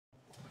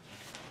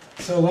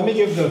So let me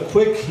give the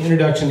quick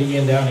introduction to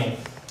Ian Downey.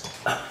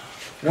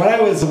 When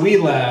I was a wee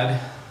lad,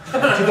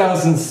 in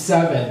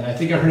 2007, I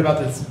think I heard about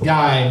this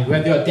guy who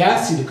had the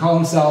audacity to call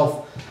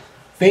himself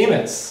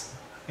famous.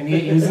 And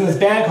he was in this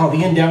band called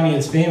Ian Downey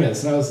is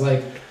Famous. And I was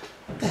like,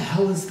 what the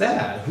hell is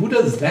that? Who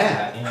does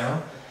that, you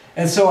know?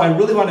 And so I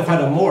really wanted to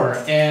find out more.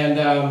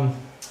 And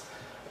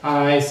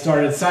I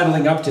started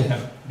sidling up to him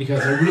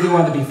because I really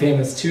wanted to be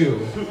famous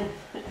too.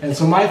 And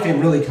so my fame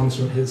really comes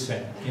from his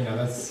fame. You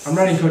know, I'm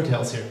running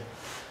coattails here.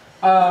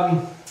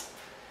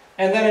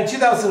 And then in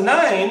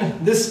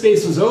 2009, this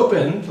space was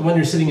open, the one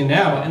you're sitting in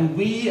now, and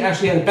we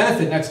actually had a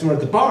benefit next door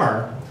at the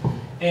bar.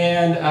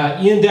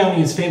 And Ian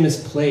Downey is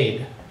Famous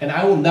played. And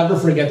I will never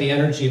forget the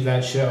energy of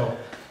that show.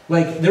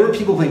 Like, there were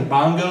people playing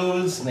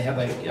bongos, and they had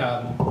like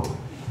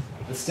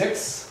the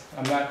sticks.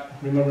 I'm not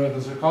remembering what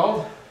those are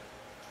called.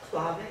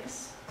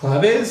 Claves.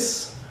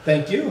 Claves,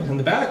 thank you, in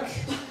the back.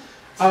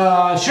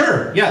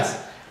 Sure,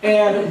 yes.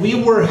 And we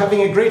were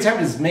having a great time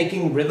just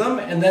making rhythm,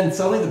 and then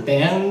suddenly the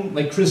band,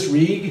 like Chris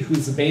Reeg,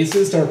 who's the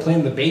bassist, started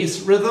playing the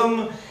bass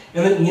rhythm,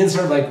 and then Ian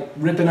started like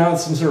ripping out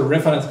some sort of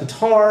riff on his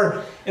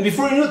guitar, and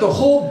before you knew it, the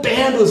whole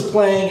band was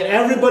playing, and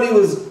everybody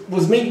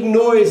was making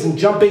noise and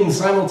jumping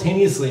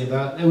simultaneously.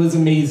 It was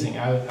amazing.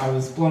 I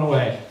was blown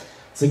away.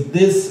 It's like,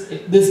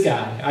 this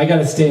guy, I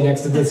gotta stay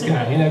next to this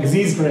guy, you know, because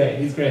he's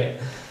great.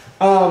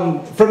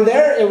 From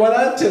there, it went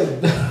on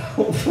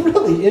to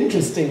really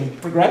interesting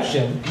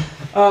progression.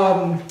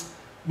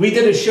 We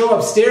did a show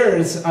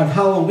upstairs on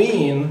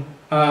Halloween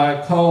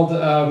called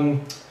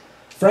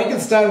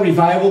Frankenstein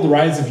Revival, The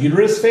Rise of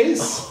Uterus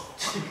Face.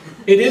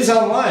 It is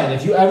online.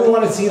 If you ever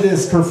want to see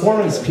this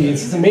performance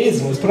piece, it's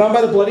amazing. It was put on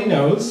by the Bloody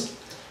Nose,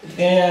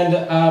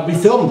 and we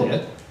filmed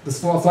it. The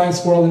Flying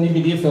Squirrel and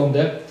Media filmed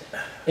it,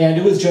 and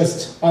it was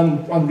just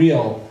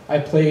unreal. I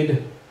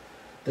played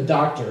the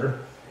doctor,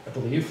 I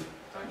believe.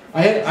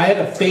 I had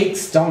a fake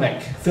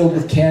stomach filled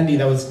with candy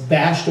that was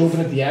bashed open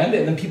at the end,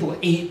 and then people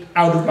ate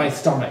out of my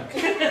stomach.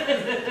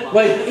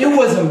 Like, it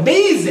was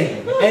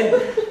amazing.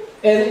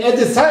 And at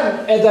this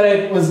time that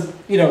I was,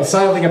 you know,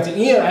 sidling up to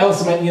Ian, I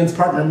also met Ian's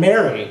partner,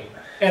 Mary.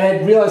 And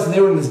I realized that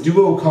they were in this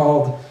duo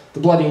called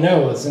The Bloody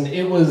Nose, and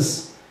it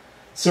was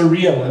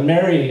surreal. And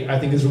Mary, I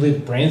think, is really the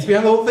brains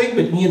behind the whole thing,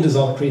 but Ian does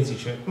all the crazy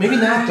shit. Maybe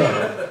not,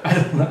 though.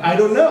 I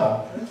don't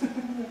know.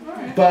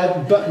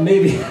 But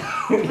maybe,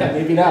 yeah,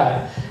 maybe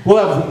not.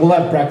 We'll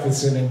have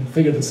breakfast soon and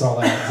figure this all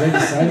out.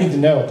 I need to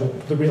know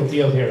the real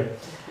deal here.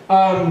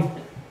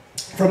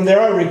 From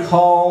there, I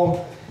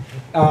recall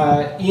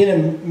Ian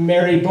and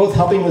Mary both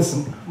helping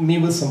me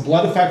with some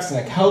blood effects in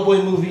a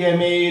cowboy movie I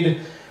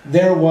made.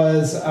 There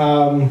was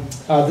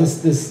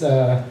this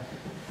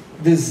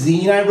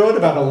zine I wrote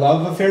about a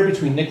love affair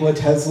between Nikola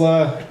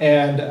Tesla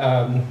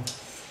and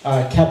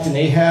Captain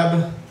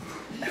Ahab.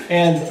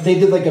 And they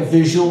did like a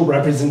visual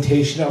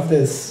representation of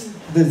the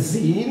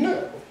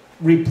zine,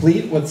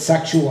 replete with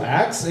sexual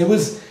acts. It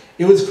was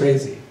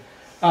crazy.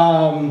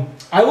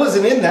 I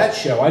wasn't in that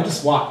show. I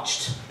just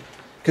watched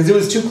because it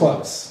was too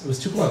close. It was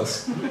too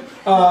close.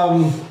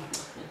 And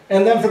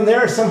then from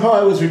there, somehow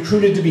I was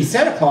recruited to be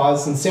Santa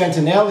Claus in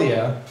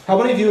Santanalia. How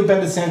many of you have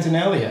been to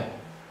Santanalia?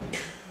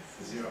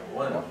 0,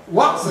 1.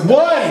 What?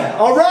 1!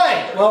 All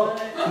right. Well,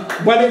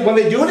 when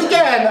they do it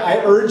again, I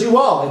urge you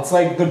all. It's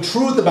like the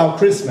truth about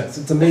Christmas.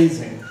 It's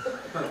amazing.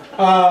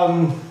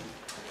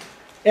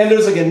 And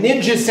there's like a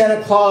ninja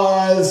Santa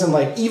Claus and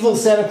like evil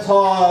Santa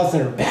Claus,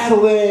 and they're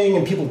battling,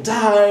 and people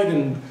died,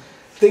 and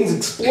things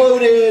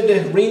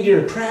exploded,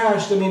 reindeer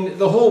crashed. I mean,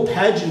 the whole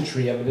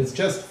pageantry of it is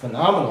just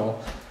phenomenal.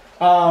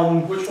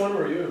 Which one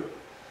were you?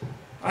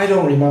 I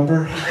don't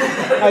remember.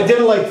 I did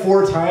it like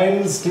 4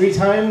 times, 3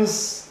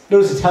 times. There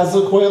was a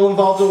Tesla coil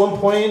involved at one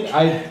point.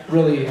 I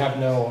really have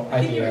no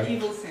idea. I think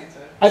you were evil Santa.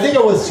 I think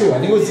I was too. I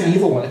think it was an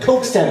evil one.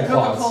 Coke Santa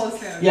Claus. Coca-Cola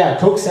Santa. Yeah,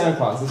 Coke Santa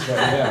Claus. That's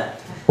right.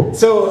 Yeah.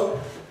 So,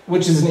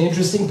 which is an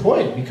interesting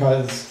point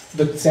because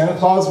the Santa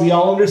Claus we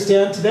all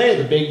understand today,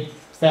 the big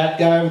fat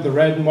guy with the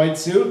red and white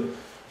suit,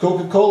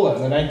 Coca-Cola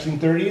in the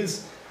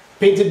 1930s,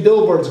 painted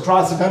billboards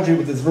across the country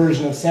with this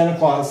version of Santa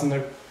Claus, and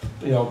they're,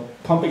 you know,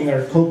 pumping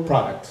their Coke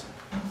product.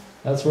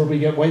 That's where we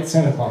get white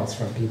Santa Claus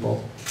from,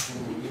 people.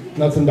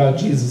 Nothing about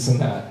Jesus in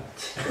that.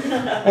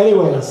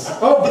 Anyways,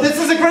 but this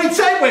is a great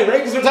segue, right?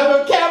 Because we're talking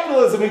about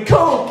capitalism and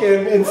Coke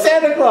and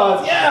Santa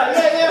Claus.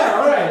 Yeah,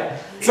 all right.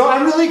 So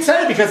I'm really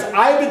excited because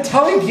I've been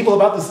telling people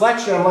about this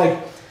lecture. I'm like,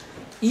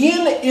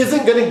 Ian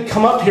isn't going to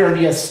come up here and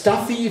be a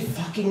stuffy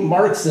fucking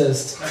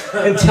Marxist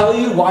and tell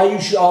you why you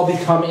should all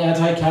become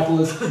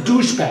anti-capitalist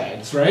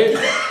douchebags, right?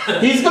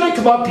 He's going to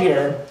come up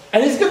here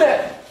and he's going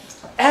to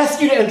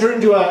ask you to enter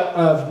into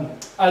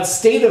a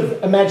state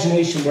of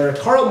imagination where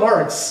Karl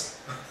Marx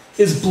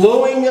is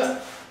blowing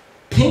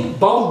pink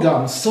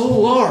bubblegum so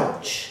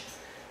large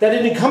that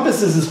it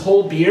encompasses his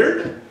whole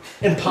beard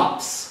and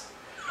pops.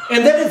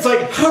 And then it's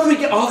like, how do we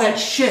get all that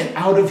shit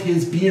out of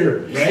his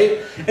beard,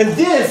 right? And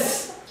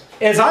this,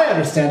 as I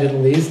understand it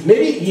at least,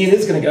 maybe Ian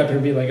is going to get up here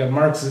and be like a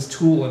Marxist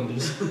tool and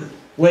just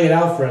lay it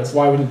out for us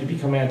why we need to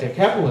become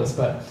anti-capitalist,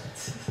 but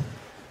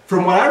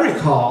from what I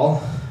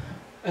recall,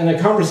 in a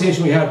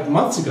conversation we had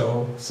months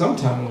ago,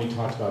 sometime when we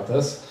talked about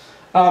this,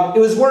 it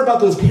was more about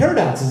those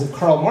paradoxes of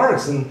Karl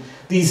Marx and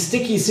these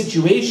sticky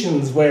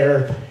situations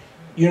where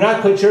you're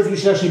not quite sure if you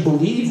should actually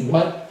believe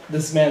what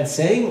this man's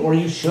saying, or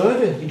you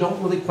should. You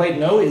don't really quite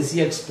know. Is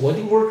he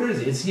exploiting workers?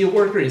 Is he a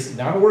worker? Is he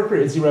not a worker?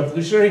 Is he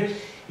revolutionary?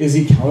 Is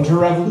he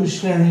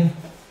counter-revolutionary?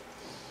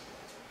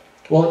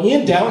 Well,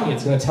 Ian Downey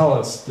is going to tell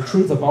us the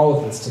truth of all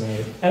of this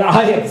tonight. And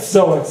I am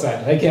so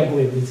excited. I can't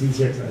believe he's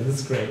here tonight.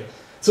 This is great.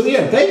 So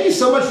Ian, thank you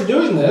so much for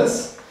doing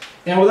this.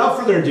 And without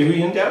further ado,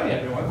 Ian Downey,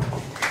 everyone.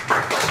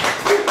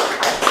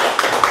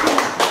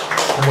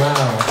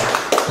 Wow.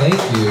 Thank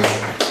you.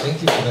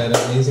 Thank you for that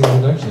amazing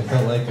introduction. I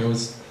felt like it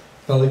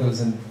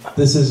was in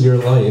This Is Your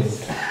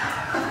Life.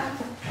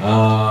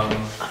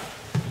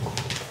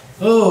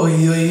 Oh,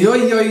 yo, yo,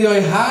 yo,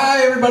 yo.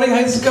 Hi, everybody.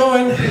 How's it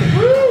going?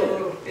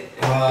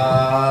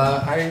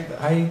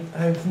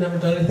 I've never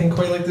done anything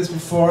quite like this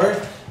before,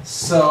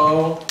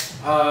 so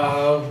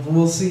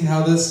we'll see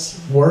how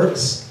this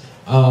works.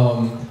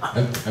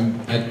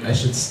 I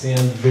should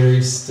stand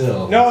very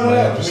still. No.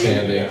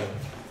 Understanding.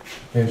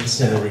 Maybe I should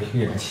stand over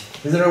here.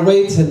 Is there a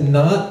way to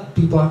not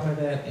be blocked by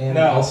that and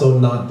also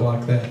not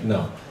block that?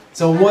 No.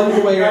 So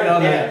one way or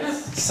another,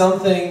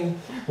 something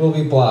will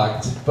be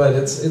blocked, but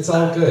it's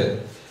all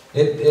good.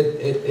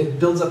 It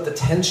builds up the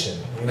tension,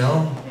 you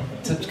know,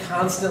 to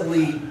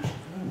constantly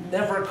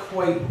never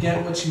quite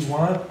get what you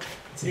want.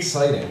 It's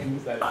exciting.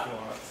 Use that if you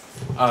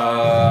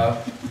want.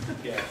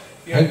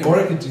 Or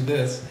I could do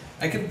this.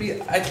 I could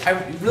be. I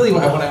really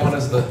what I want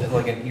is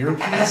like an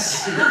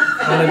earpiece.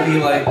 I want to be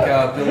like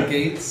Bill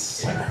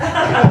Gates.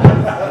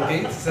 Bill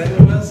Gates, is that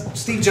who it was?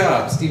 Steve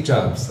Jobs.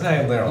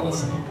 They're all the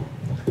same.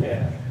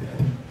 Yeah.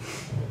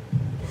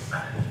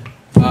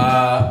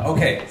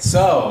 Okay,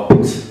 so.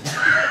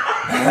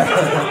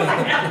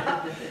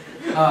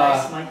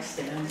 Nice mic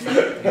stand.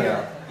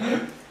 Yeah.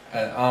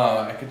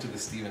 I could do the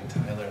Steven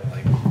Tyler,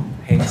 like,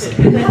 hang some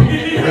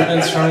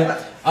ribbons from it.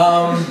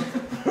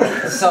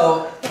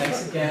 So,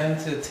 thanks again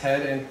to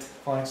Ted and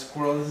Flying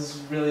Squirrel. This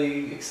is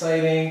really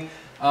exciting.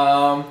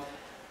 I've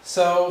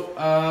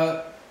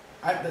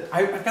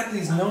got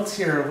these notes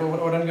here of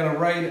what I'm going to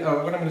write,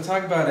 what I'm going to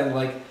talk about, and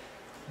like,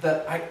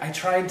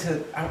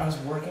 I was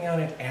working on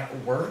it at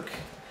work,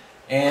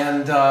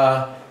 and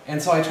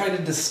so I tried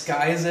to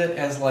disguise it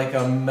as like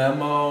a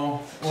memo,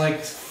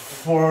 like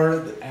for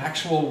the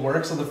actual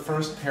work. So the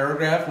first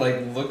paragraph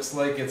like looks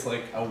like it's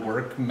like a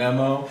work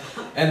memo,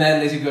 and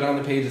then as you go down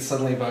the page, it's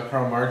suddenly about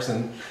Karl Marx,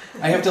 and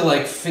I have to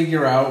like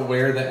figure out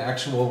where the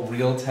actual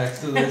real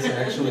text of this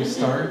actually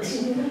starts.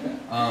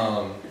 Ted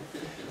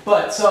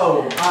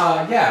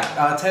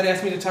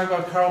asked me to talk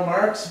about Karl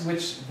Marx,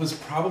 which was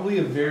probably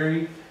a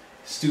very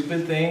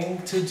stupid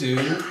thing to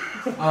do,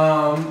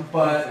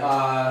 but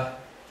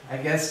I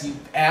guess you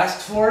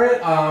asked for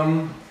it,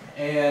 I'm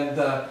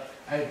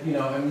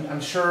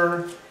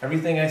sure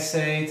everything I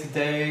say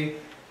today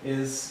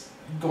is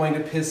going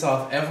to piss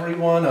off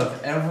everyone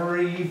of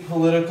every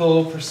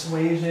political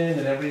persuasion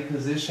and every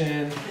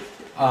position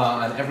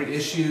on every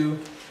issue.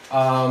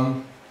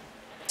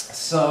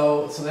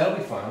 So that'll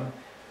be fun.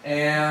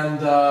 And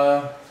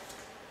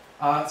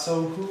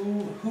so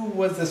who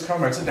was this Karl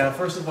Marx? So now,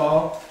 first of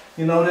all,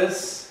 you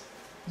notice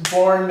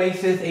born May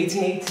 5th,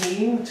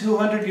 1818,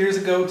 200 years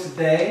ago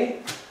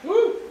today.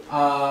 Woo!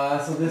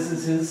 So this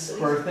is his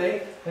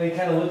birthday, and he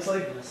kind of looks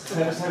like, I was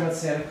talking about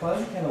Santa Claus,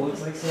 he kind of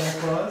looks like Santa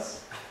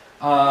Claus.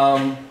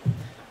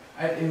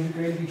 It would be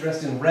great to be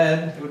dressed in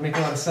red, it would make a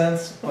lot of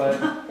sense, but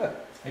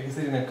I guess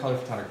they didn't have color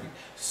photography.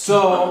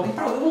 So,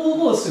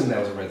 we'll assume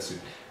that was a red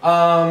suit.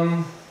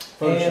 And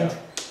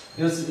it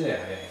was,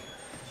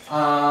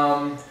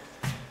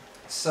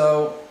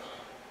 so,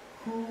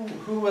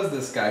 who was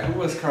this guy? Who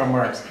was Karl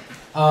Marx?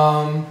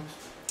 Well,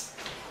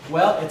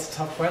 it's a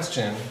tough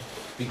question,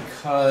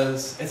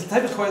 because it's the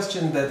type of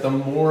question that the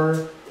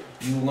more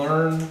you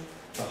learn,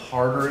 the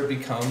harder it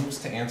becomes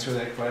to answer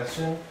that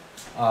question.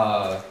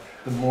 The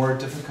more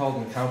difficult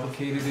and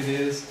complicated it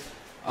is.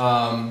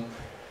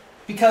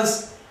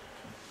 Because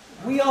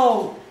we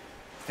all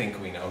think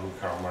we know who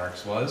Karl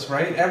Marx was,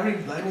 right?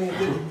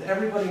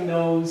 Everybody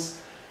knows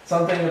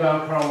something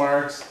about Karl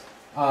Marx.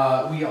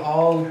 We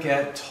all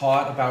get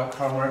taught about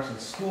Karl Marx in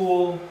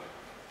school.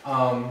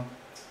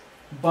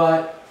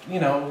 But, you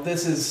know,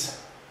 this is,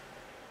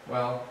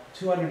 well,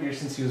 200 years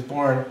since he was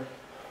born,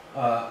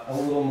 a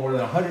little more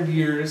than 100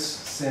 years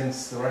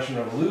since the Russian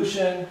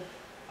Revolution.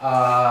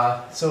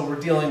 So we're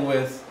dealing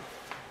with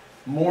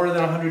more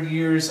than 100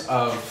 years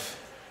of,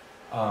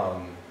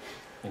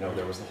 you know,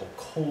 there was the whole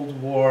Cold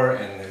War,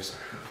 and there's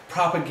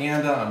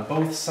propaganda on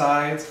both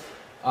sides.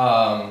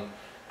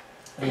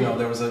 You know,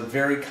 there was a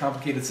very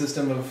complicated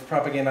system of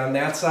propaganda on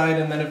that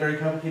side, and then a very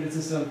complicated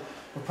system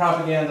of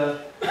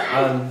propaganda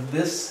on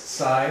this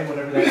side,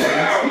 whatever that is.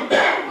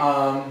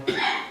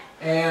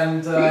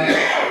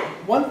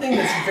 One thing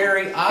that's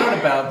very odd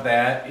about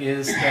that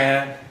is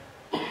that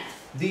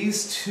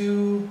these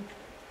two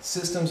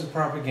systems of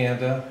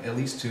propaganda, at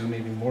least two,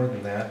 maybe more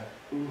than that,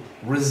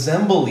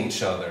 resemble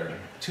each other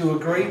to a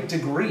great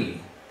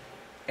degree.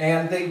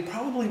 And they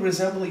probably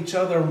resemble each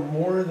other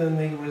more than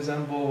they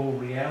resemble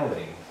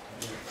reality.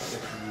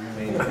 If you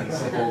may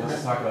say, well,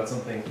 let's talk about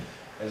something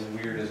as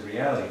weird as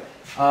reality.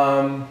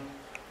 I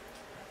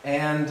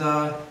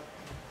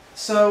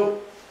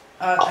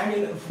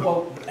mean,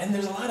 well, and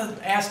there's a lot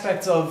of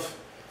aspects of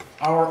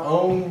our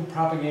own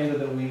propaganda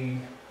that we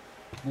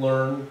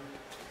learn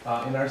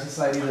in our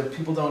society that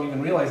people don't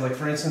even realize. Like,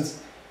 for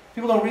instance,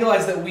 people don't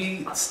realize that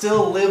we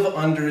still live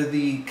under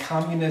the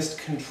Communist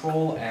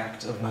Control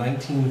Act of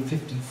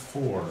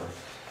 1954.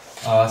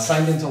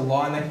 Signed into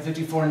law in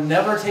 1954,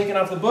 never taken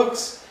off the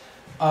books,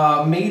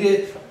 made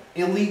it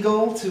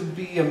illegal to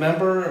be a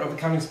member of the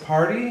Communist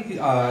Party.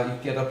 You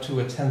get up to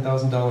a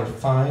 $10,000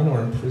 fine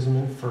or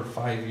imprisonment for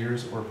 5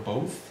 years or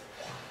both.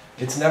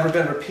 It's never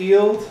been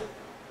repealed.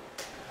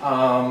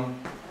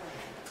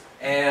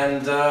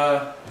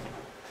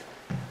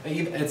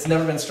 It's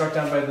never been struck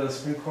down by the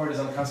Supreme Court as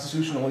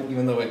unconstitutional,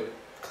 even though it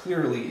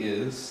clearly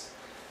is.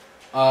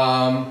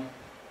 I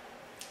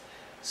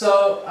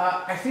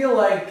feel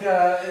like,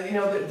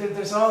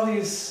 there's all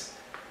these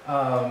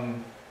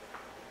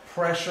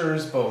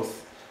pressures, both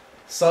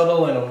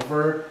subtle and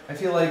overt. I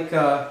feel like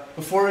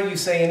before you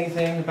say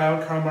anything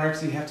about Karl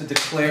Marx, you have to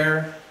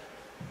declare,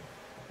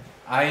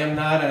 I am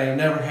not, and I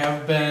never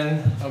have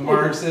been, a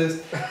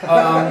Marxist.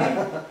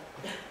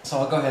 So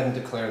I'll go ahead and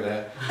declare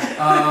that.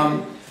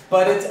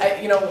 But it's,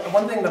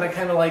 one thing that I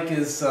kind of like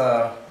is,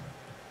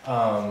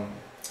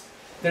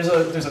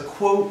 there's a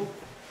quote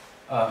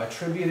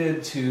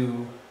attributed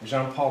to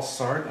Jean-Paul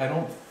Sartre. I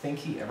don't think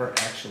he ever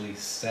actually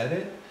said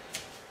it,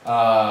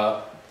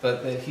 but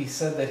that he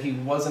said that he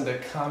wasn't a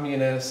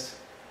communist,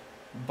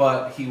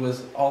 but he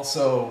was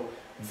also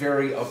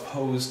very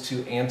opposed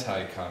to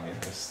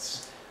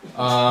anti-communists.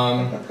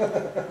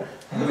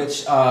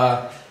 Which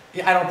I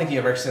don't think he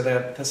ever said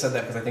that because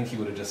I think he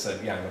would have just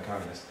said, yeah, I'm a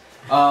communist.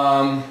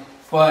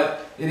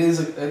 But it is,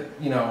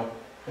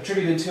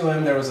 attributed to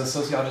him. There was a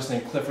sociologist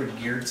named Clifford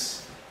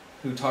Geertz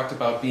who talked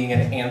about being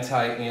an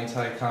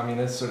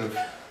anti-communist, sort of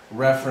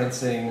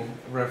referencing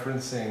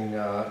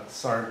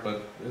Sartre,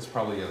 but it's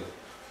probably a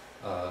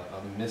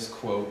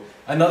misquote.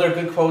 Another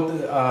good quote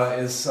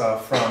is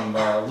from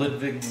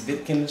Ludwig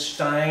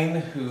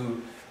Wittgenstein,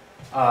 who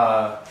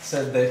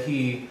said that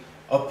he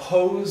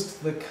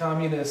opposed the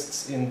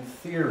communists in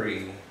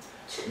theory,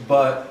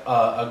 but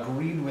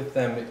agreed with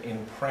them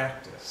in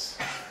practice.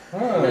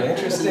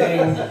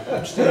 Interesting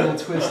little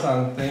twist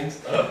on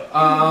things.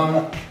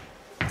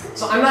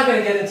 So I'm not going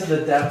to get into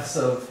the depths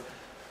of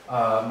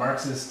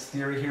Marxist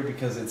theory here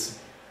because it's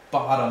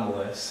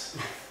bottomless.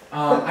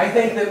 I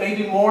think that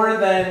maybe more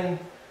than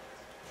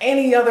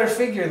any other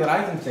figure that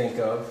I can think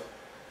of,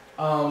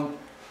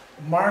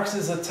 Marx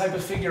is a type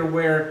of figure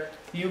where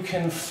you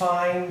can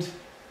find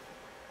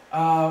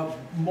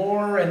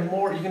more and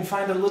more. You can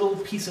find a little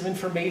piece of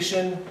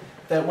information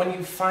that when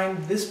you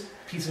find this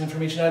piece of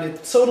information out,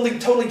 it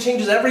totally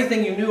changes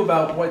everything you knew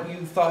about what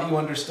you thought you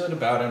understood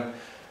about him,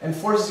 and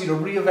forces you to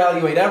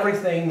reevaluate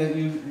everything that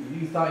you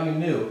thought you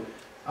knew.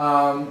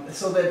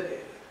 So that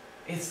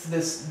it's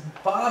this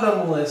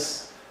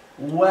bottomless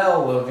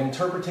well of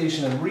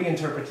interpretation and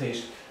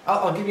reinterpretation.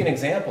 I'll give you an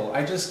example.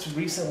 I just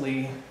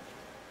recently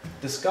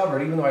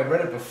discovered, even though I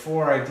read it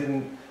before, I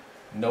didn't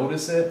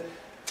notice it,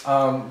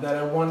 that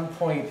at one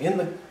point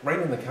right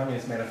in the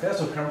Communist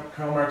Manifesto,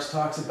 Karl Marx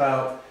talks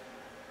about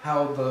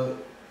how the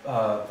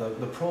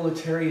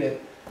proletariat,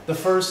 the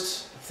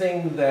first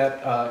thing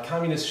that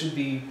communists should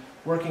be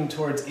working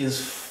towards is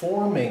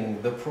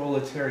forming the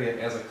proletariat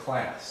as a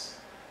class,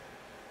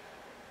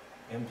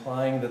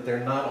 implying that they're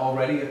not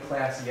already a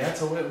class yet.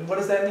 So what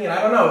does that mean? I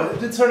don't know.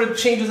 It sort of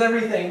changes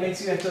everything, makes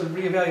you have to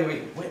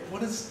reevaluate. Wait,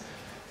 what is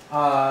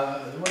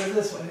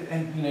this?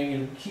 And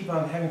you keep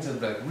on having to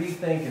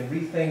rethink and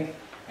rethink.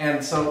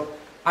 And so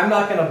I'm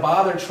not going to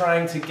bother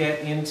trying to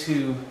get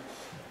into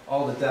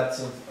all the depths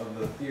of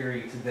the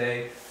theory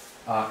today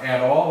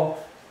at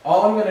all.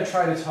 All I'm going to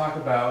try to talk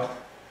about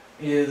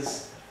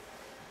is,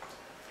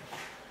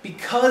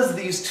 because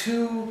these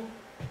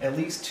at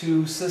least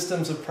two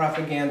systems of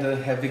propaganda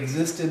have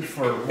existed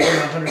for more than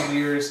 100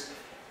 years,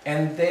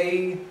 and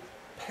they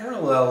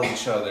parallel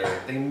each other,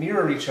 they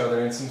mirror each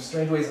other in some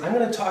strange ways, I'm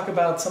going to talk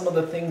about some of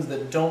the things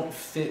that don't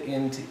fit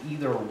into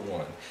either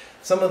one.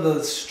 Some of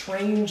the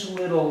strange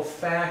little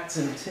facts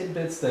and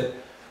tidbits that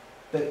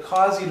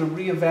cause you to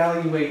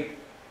reevaluate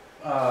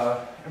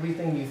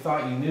everything you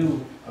thought you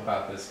knew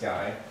about this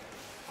guy.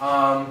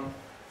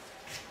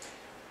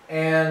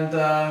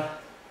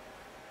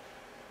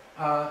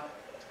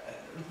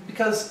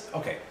 Because,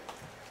 okay,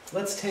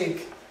 let's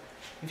take,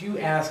 if you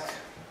ask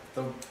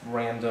the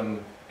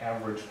random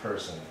average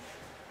person,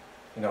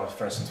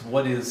 for instance,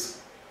 what is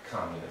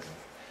communism?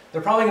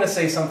 They're probably going to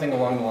say something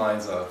along the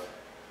lines of,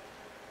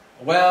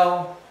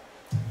 well,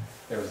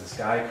 there was this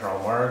guy, Karl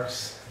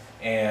Marx,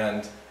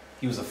 and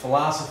he was a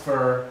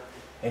philosopher,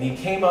 and he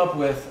came up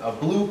with a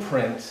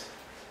blueprint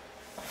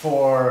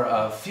for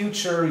a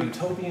future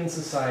utopian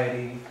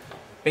society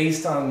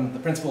based on the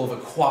principle of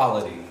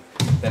equality,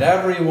 that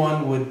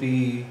everyone would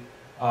be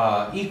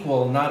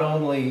equal not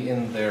only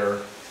in their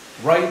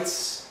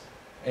rights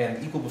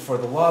and equal before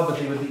the law, but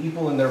they would be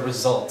equal in their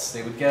results.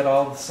 They would get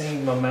all the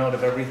same amount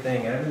of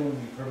everything, and everyone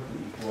would be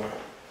perfectly equal.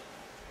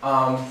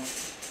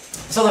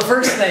 So the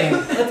first thing,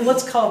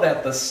 let's call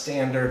that the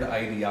standard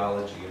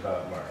ideology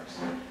about Marx.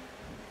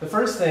 The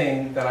first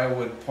thing that I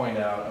would point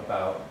out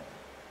about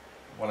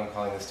what I'm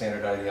calling the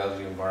standard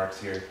ideology of Marx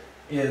here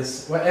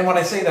is, and when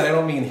I say that, I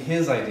don't mean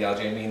his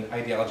ideology, I mean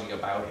ideology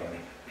about him.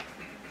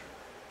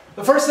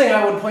 The first thing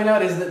I would point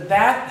out is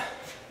that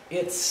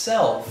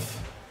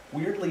itself,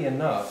 weirdly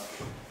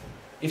enough,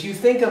 if you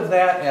think of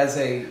that as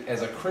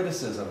a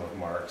criticism of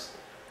Marx,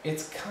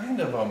 it's kind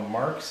of a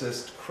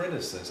Marxist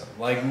criticism.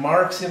 Like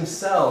Marx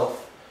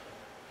himself,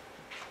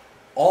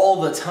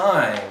 all the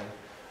time,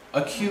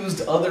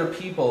 accused other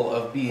people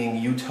of being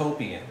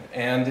utopian.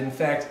 And in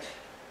fact,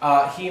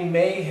 he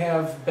may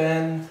have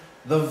been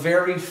the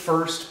very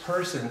first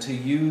person to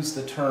use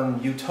the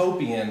term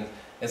utopian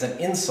as an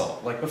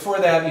insult. Like before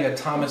that, you had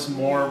Thomas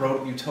More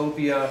wrote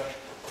Utopia,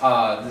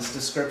 this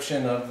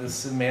description of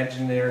this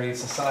imaginary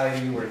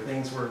society where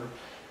things were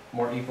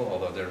more equal,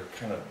 although they're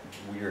kind of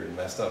weird and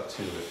messed up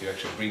too if you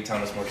actually read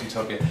Thomas More's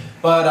Utopia.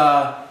 But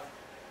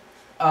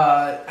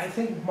I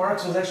think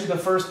Marx was actually the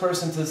first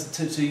person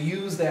to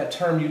use that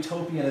term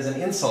utopian as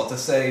an insult, to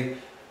say,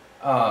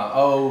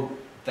 oh,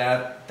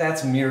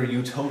 that's mere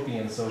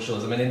utopian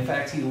socialism. And in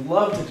fact, he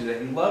loved to do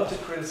that. He loved to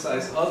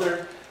criticize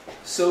other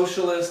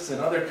socialists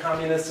and other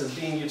communists as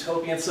being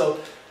utopian. So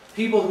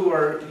people who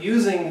are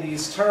using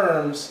these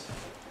terms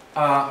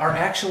are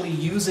actually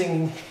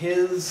using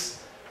his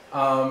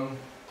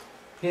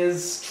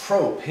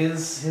trope,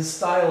 his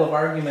style of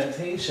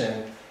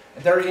argumentation.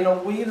 They're, in a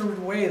weird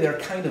way, they're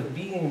kind of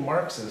being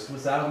Marxist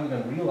without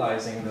even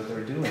realizing that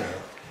they're doing it.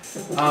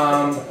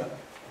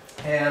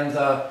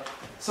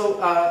 So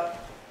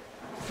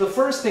the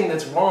first thing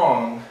that's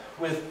wrong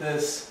with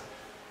this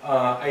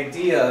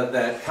idea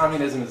that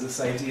communism is this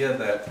idea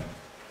that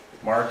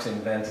Marx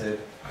invented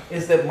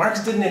is that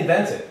Marx didn't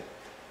invent it.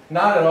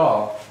 Not at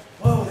all.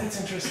 Whoa, that's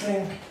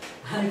interesting.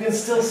 You can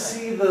still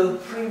see the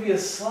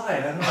previous slide.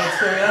 I don't know what's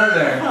going on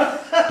there.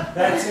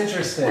 That's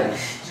interesting.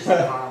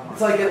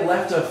 It's like it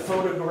left a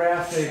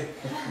photographic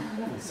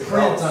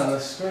print on the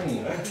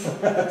screen.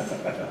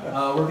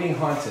 We're being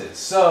haunted.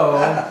 So,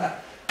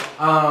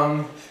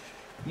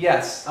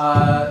 yes.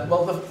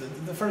 Well,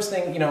 the first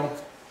thing,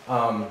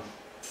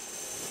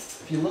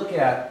 if you look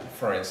at,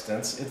 for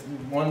instance,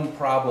 one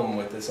problem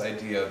with this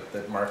idea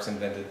that Marx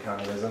invented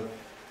communism.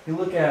 You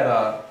look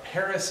at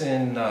Paris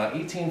in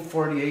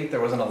 1848,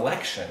 there was an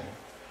election.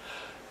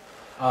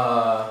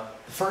 The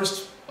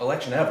first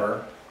election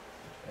ever,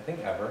 I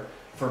think ever,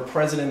 for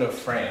president of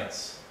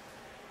France.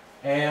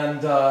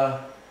 And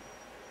there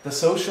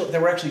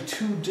were actually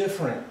two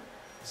different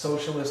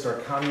socialist or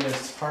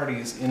communist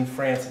parties in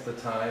France at the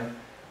time.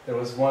 There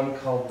was one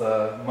called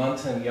the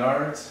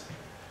Montagnards,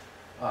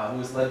 who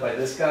was led by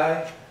this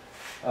guy,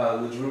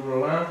 Ledru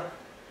Rollin.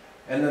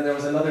 And then there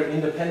was another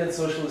independent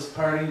socialist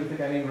party with a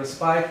guy named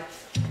Raspail.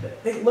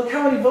 Look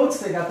how many votes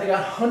they got. They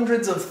got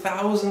hundreds of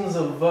thousands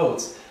of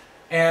votes.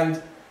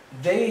 And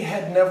they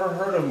had never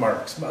heard of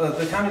Marx.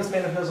 The Communist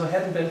Manifesto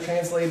hadn't been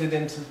translated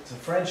into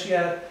French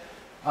yet.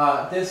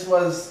 This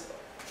was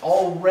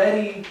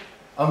already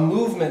a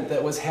movement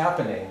that was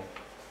happening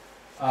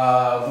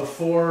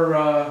before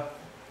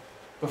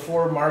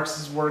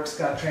Marx's works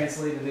got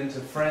translated into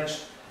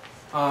French.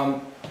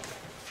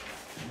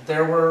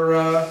 There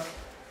were...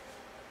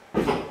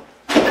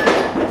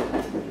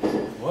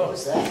 Whoa.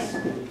 What's that?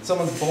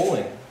 Someone's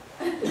bowling.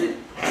 And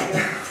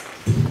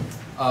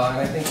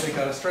I think they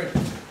got a strike.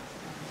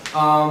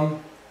 Oh,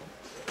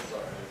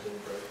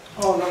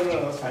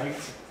 no, that's fine.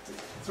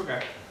 It's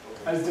okay.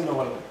 I just didn't know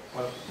what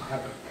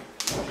happened.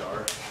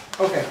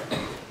 Okay.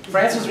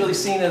 France was really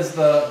seen as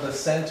the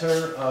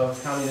center of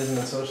communism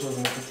and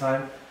socialism at the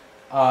time.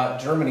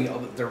 Germany,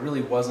 there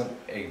really wasn't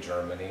a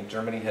Germany.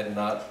 Germany had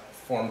not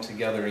formed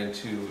together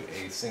into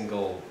a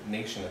single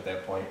nation at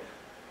that point.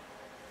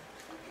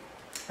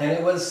 And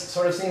it was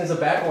sort of seen as a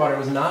backwater. It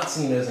was not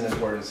seen as an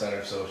important center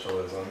of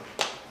socialism.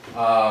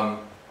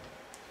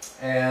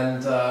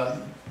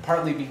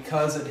 Partly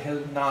because it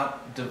had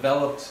not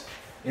developed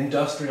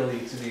industrially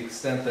to the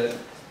extent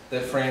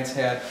that France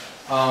had.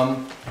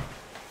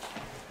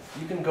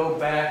 You can go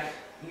back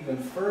even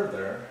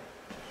further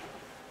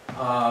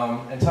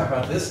and talk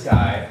about this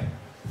guy.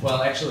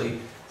 Well, actually,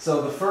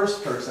 so the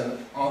first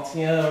person,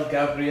 Etienne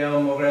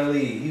Gabriel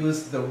Morelli, he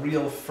was the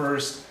real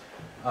first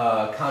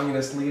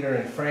communist leader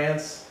in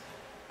France.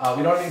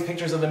 We don't have any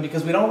pictures of him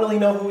because we don't really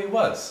know who he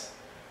was.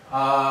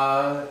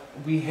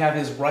 We have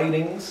his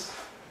writings,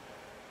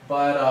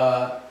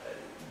 but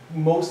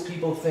most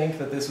people think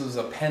that this was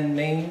a pen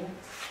name,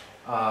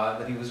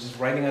 that he was just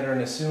writing under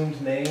an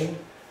assumed name.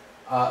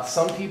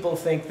 Some people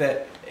think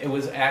that it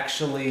was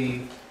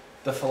actually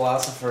the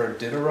philosopher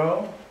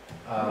Diderot,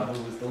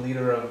 who was the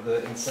leader of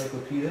the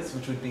Encyclopedists,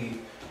 which would be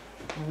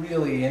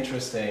really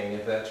interesting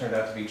if that turned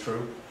out to be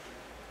true.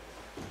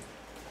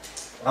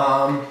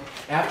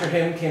 After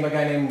him came a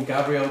guy named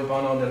Gabriel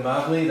Bonon de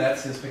Magli.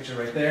 That's his picture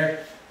right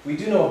there. We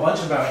do know a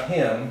bunch about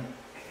him.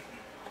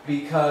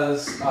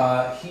 because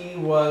he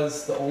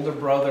was the older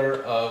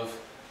brother of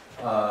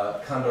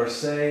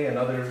Condorcet,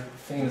 another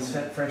famous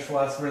French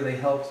philosopher. They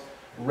helped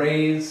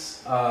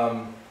raise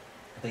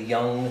the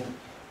young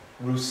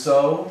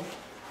Rousseau,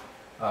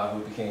 who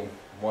became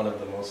one of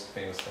the most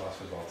famous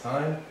philosophers of all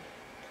time.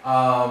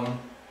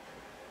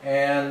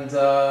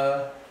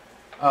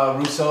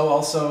 Rousseau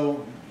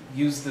also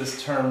used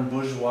this term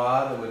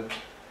bourgeois that would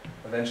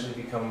eventually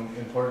become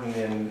important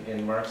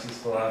in Marxist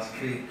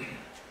philosophy.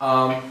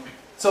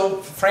 So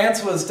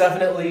France was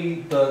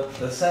definitely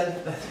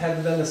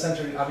had been the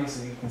center,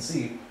 obviously you can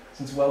see,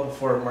 since well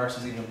before Marx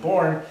was even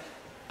born,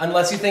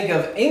 unless you think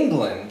of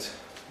England,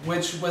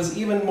 which was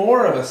even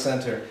more of a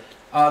center.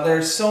 There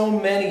are so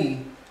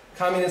many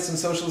communist and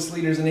socialist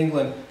leaders in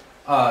England.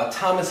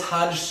 Thomas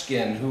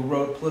Hodgkin, who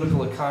wrote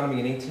Political Economy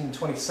in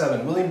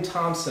 1827. William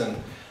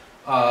Thompson,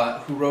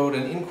 who wrote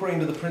An Inquiry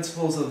into the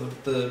Principles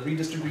of the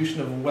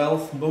Redistribution of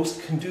Wealth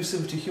Most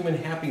Conducive to Human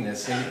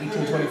Happiness in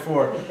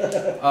 1824.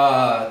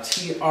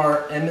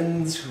 T.R.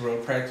 Emmons, who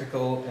wrote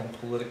Practical and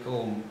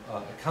Political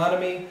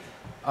Economy.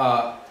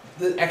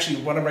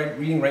 Actually, what I'm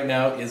reading right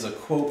now is a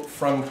quote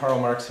from Karl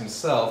Marx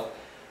himself,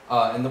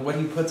 and what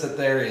he puts it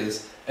there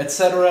is,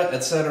 etc.,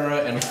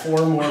 and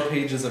 4 more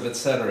pages of et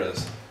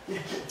ceteras.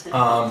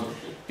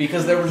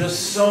 Because there were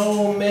just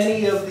so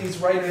many of these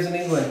writers in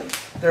England.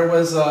 There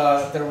was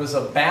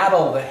a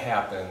battle that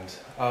happened.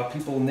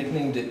 People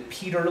nicknamed it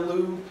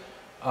Peterloo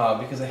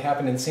because it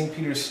happened in St.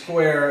 Peter's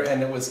Square,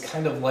 and it was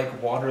kind of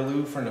like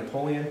Waterloo for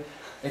Napoleon.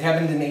 It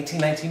happened in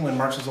 1819 when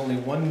Marx was only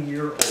 1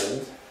 year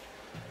old.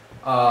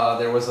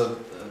 There was a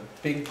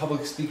big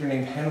public speaker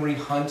named Henry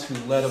Hunt who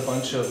led a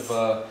bunch of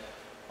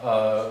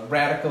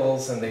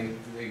radicals, and they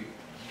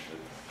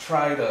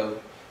tried a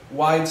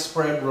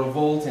widespread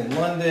revolt in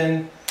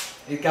London.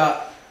 It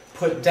got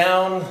put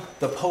down.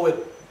 The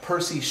poet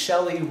Percy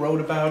Shelley wrote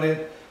about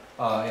it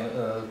in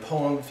a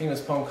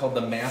famous poem called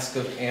The Mask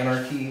of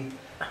Anarchy.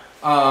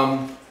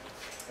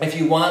 If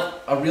you want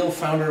a real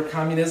founder of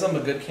communism, a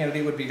good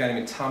candidate would be a guy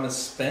named Thomas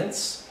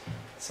Spence,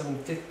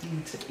 750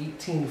 to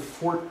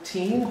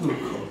 1814,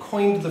 who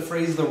coined the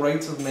phrase the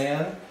rights of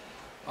man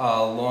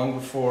long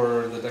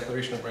before the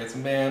Declaration of Rights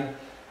of Man,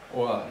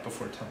 or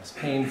before Thomas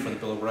Paine for the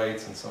Bill of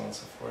Rights, and so on and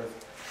so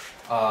forth.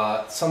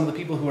 Some of the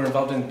people who were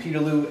involved in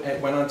Peterloo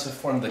went on to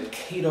form the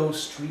Cato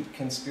Street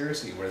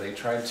Conspiracy, where they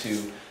tried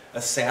to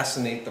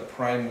assassinate the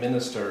Prime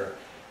Minister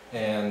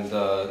and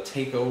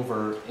take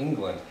over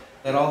England.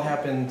 That all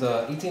happened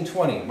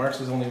 1820. Marx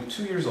was only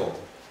 2 years old.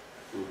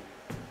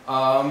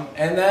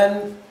 And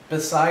then,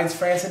 besides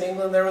France and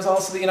England, there was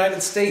also the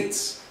United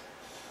States.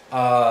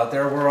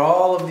 There were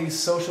all of these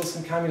socialist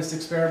and communist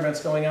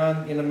experiments going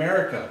on in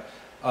America.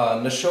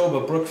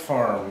 Neshoba, Brook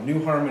Farm,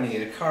 New Harmony,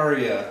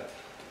 Icaria.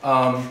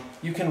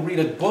 You can read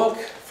a book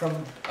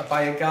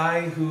by a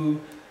guy who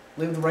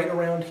lived right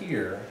around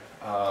here,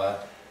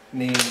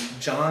 named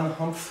John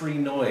Humphrey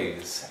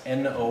Noyes,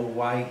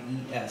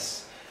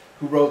 N-O-Y-E-S,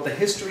 who wrote The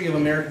History of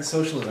American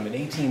Socialism in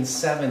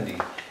 1870.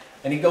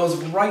 And he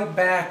goes right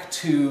back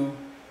to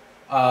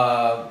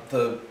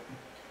the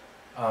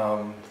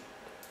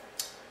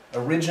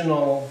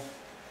original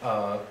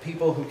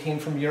people who came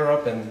from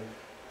Europe and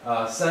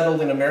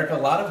settled in America, a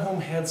lot of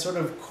whom had sort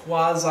of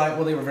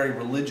they were very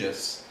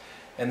religious,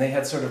 and they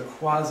had sort of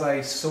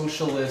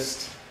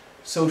quasi-socialist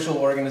social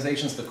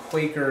organizations. The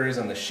Quakers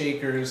and the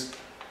Shakers,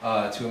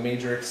 to a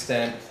major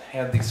extent,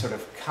 had these sort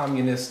of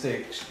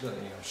communistic,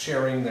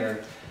 sharing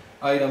their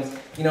items.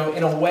 In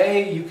a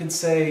way, you could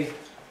say,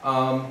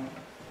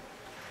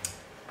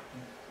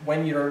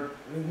 when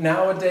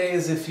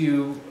nowadays, if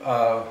you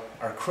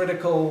are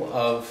critical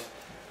of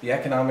the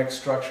economic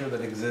structure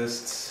that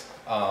exists,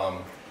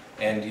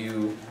 and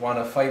you want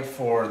to fight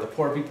for the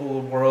poor people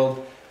of the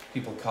world,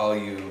 people call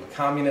you a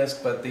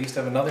communist, but they used to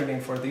have another name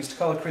for it. They used to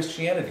call it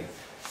Christianity.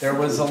 There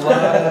was a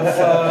lot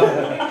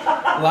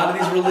of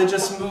these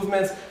religious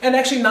movements, and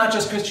actually not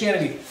just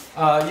Christianity.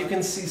 You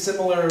can see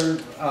similar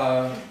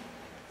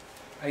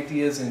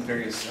ideas in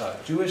various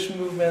Jewish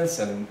movements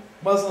and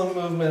Muslim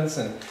movements,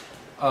 and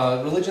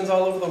religions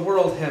all over the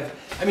world have.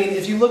 I mean,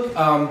 if you look,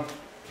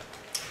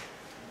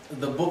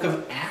 the book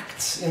of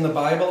Acts in the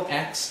Bible,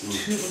 Acts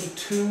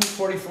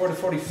 2:44 to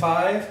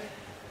 45.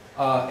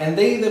 And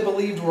they that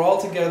believed were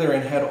all together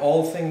and had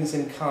all things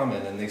in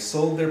common, and they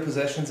sold their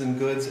possessions and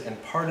goods and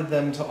parted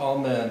them to all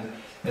men,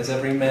 as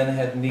every man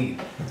had need.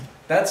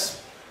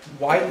 That's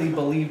widely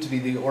believed to be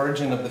the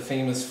origin of the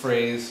famous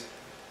phrase,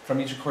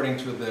 from each according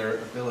to their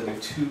ability,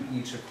 to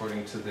each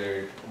according to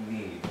their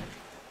need,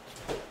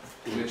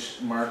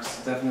 which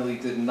Marx definitely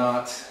did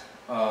not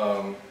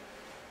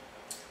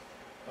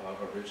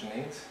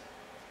originate.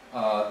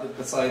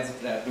 Besides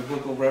that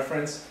biblical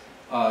reference,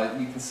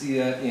 you can see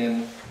that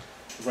in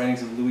the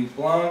writings of Louis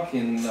Blanc,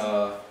 in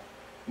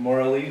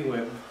Morally, who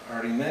I've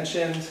already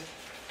mentioned.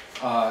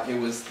 It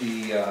was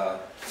the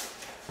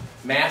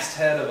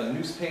masthead of a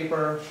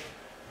newspaper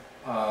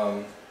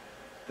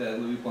that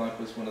Louis Blanc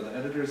was one of the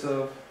editors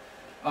of.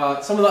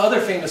 Some of the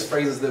other famous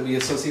phrases that we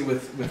associate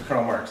with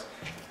Karl Marx.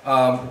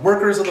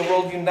 Workers of the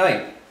world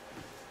unite.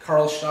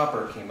 Karl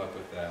Schopper came up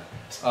with that.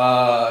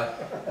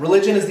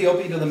 Religion is the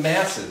opiate of the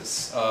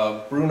masses.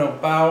 Bruno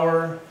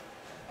Bauer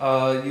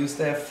used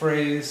that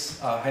phrase.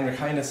 Heinrich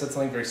Heine said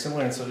something very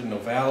similar, and so did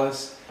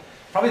Novalis.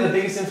 Probably the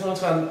biggest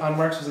influence on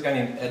Marx was a guy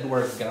named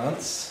Edward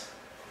Gans.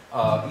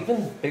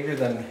 Even bigger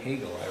than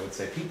Hegel, I would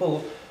say.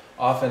 People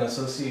often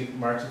associate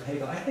Marx with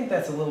Hegel. I think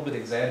that's a little bit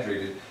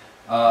exaggerated.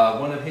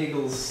 One of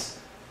Hegel's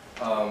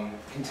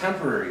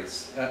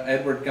contemporaries,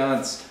 Edward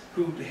Gans,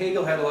 who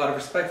Hegel had a lot of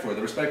respect for.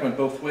 The respect went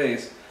both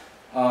ways.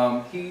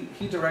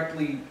 He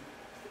directly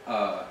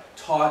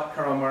taught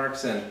Karl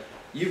Marx, and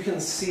you can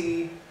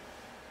see,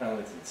 well,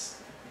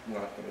 it's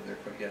not over there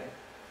quite yet.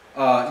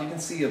 You can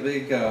see a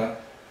big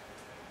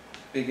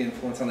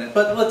influence on that.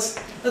 But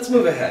let's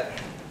move ahead.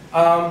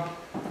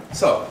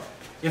 So,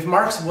 if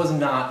Marx was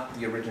not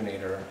the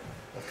originator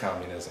of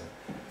communism,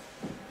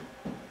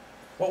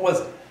 what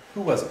was it?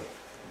 Who was he?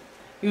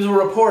 He was a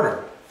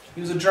reporter.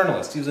 He was a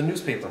journalist. He was a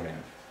newspaperman.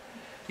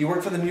 He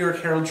worked for the New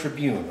York Herald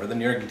Tribune, or the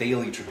New York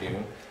Daily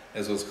Tribune,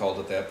 as it was called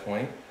at that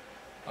point.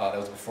 That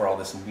was before all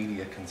this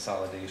media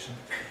consolidation.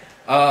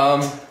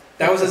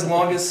 That was his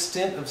longest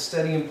stint of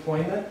steady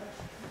employment.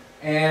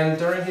 And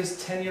during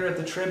his tenure at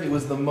the Trib, it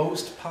was the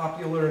most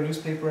popular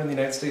newspaper in the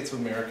United States of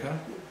America.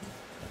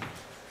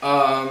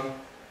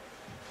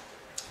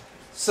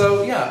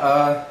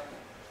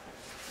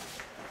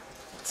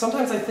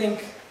 Sometimes I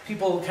think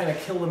people kind of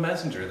kill the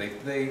messenger.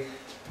 They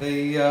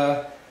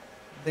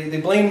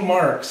blame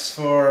Marx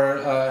for,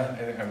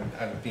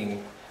 I'm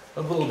being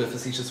a little bit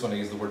facetious when I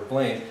use the word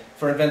blame,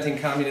 for inventing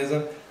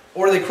communism,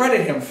 or they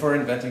credit him for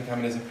inventing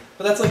communism.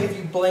 But that's like if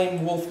you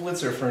blame Wolf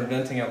Blitzer for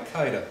inventing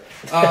Al-Qaeda.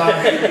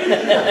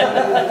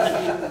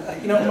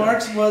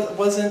 Marx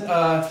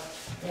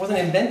wasn't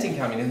inventing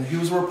communism. He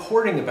was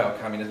reporting about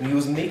communism. He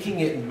was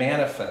making it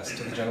manifest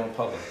to the general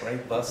public,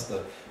 right? Thus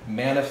the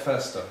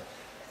manifesto.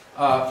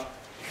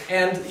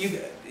 And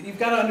you've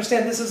got to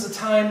understand, this is a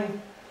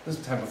time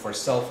before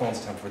cell phones,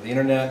 a time before the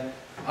internet.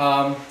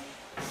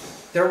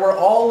 There were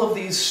all of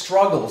these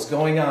struggles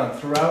going on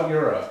throughout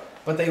Europe,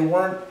 but they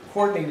weren't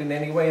coordinated in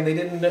any way, and they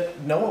didn't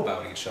know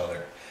about each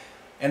other.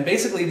 And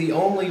basically, the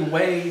only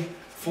way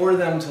for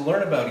them to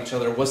learn about each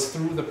other was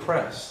through the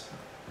press.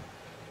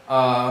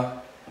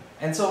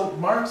 And so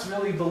Marx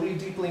really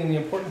believed deeply in the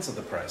importance of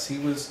the press. He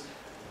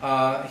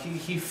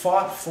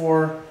fought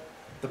for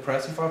the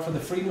press. He fought for the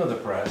freedom of the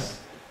press.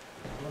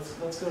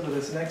 Let's go to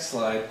this next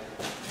slide.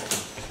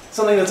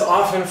 Something that's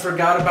often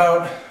forgot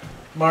about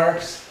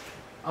Marx.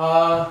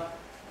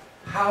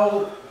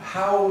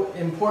 How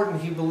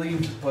important he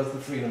believed was the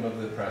freedom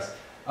of the press.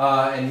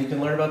 And you can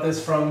learn about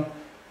this from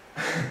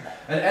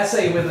an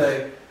essay with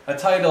a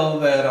title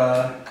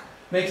that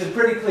makes it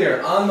pretty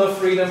clear. On the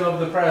Freedom of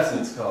the Press,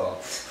 it's called.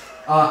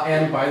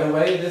 And by the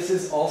way, this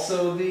is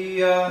also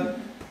the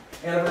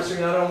anniversary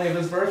not only of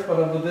his birth, but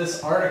of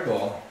this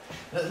article.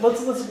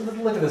 Let's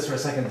look at this for a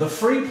second. The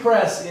free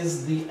press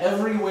is the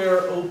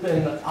everywhere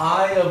open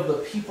eye of the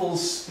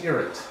people's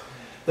spirit,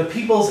 the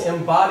people's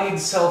embodied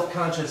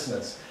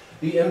self-consciousness,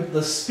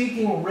 the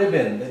speaking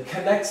ribbon that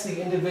connects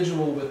the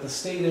individual with the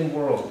state and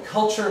world,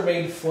 culture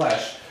made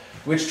flesh,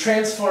 which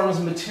transforms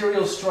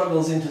material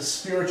struggles into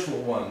spiritual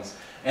ones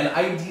and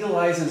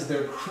idealizes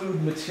their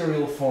crude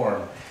material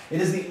form. It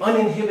is the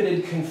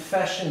uninhibited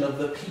confession of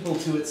the people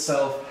to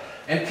itself,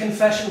 and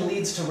confession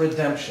leads to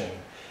redemption.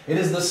 It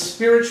is the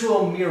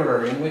spiritual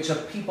mirror in which a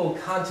people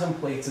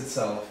contemplates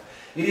itself.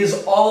 It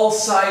is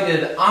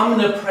all-sided,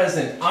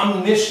 omnipresent,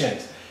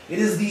 omniscient. It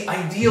is the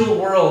ideal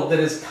world that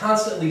is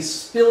constantly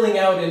spilling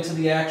out into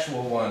the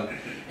actual one,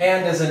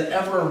 and as an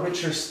ever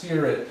richer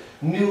spirit,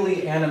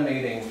 newly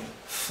animating,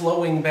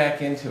 flowing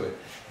back into it.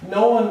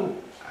 No one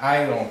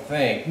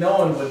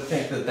would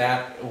think that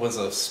that was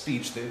a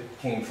speech that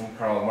came from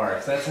Karl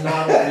Marx. That's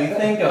not what we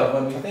think of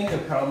when we think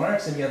of Karl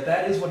Marx, and yet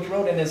that is what he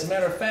wrote. And as a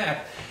matter of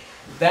fact,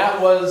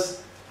 that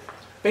was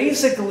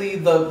basically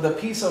the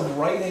piece of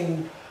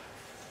writing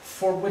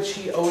for which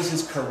he owes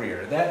his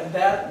career.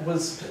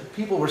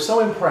 People were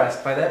so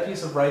impressed by that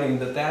piece of writing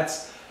that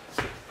that's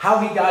how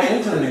he got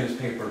into the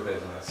newspaper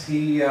business.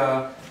 He,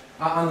 on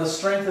the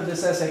strength of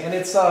this essay, and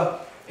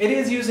it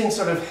is using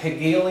sort of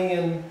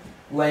Hegelian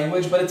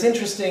language, but it's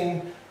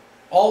interesting,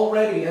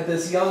 already at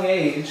this young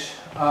age,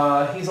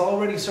 he's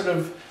already sort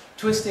of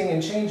twisting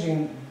and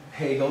changing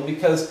Hegel,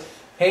 because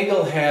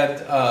Hegel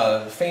had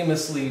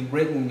famously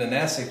written an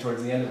essay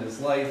towards the end of his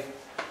life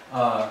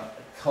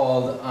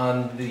called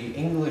On the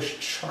English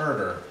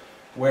Charter,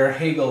 where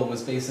Hegel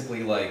was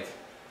basically like,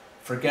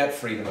 forget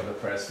freedom of the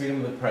press.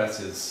 Freedom of the press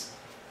is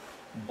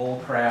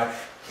bullcrap.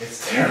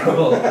 It's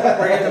terrible.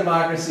 Forget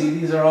democracy.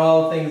 These are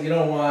all things you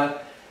don't want.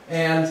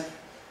 And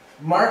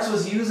Marx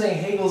was using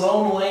Hegel's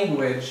own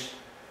language,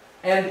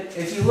 and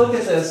if you look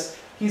at this,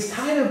 he's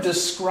kind of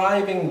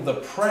describing the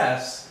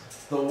press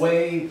the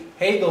way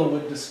Hegel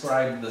would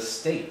describe the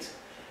state,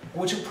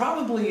 which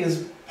probably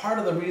is part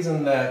of the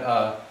reason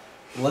that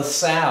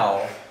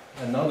Lassalle,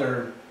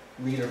 another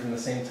leader from the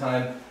same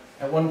time,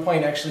 at one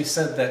point actually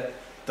said that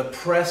the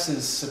press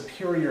is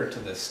superior to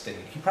the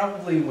state. He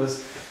probably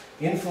was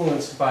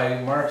influenced by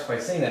Marx by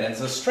saying that. And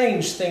it's a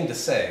strange thing to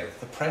say.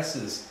 The press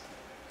is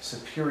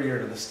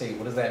superior to the state.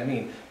 What does that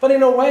mean? But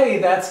in a way,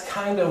 that's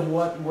kind of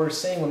what we're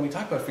saying when we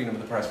talk about freedom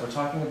of the press. We're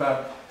talking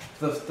about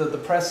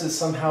the press is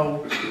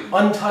somehow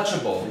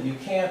untouchable. You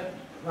can't,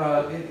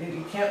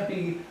 it can't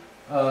be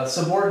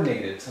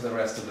subordinated to the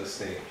rest of the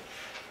state.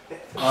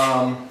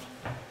 Now,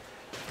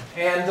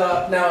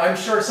 I'm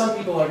sure some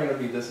people are going to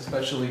read this,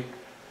 especially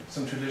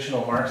some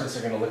traditional Marxists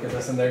are going to look at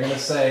this and they're going to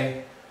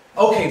say,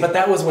 okay, but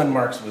that was when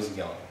Marx was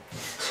young.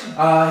 He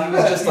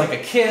was just like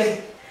a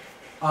kid,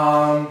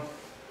 and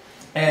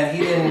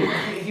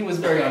he was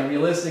very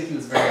unrealistic, he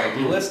was very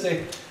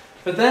idealistic.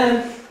 But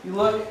then, you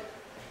look,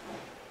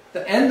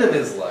 the end of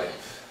his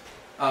life.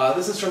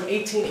 This is from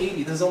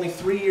 1880, this is only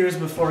 3 years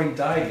before he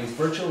died. He was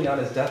virtually on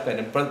his deathbed.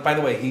 And by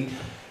the way, he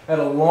had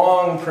a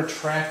long,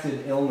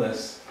 protracted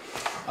illness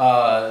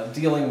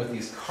dealing with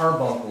these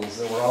carbuncles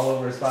that were all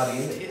over his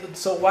body.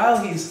 So while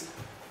he's,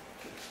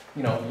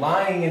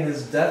 lying in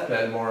his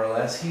deathbed, more or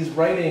less, he's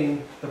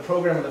writing the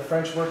program of the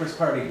French Workers'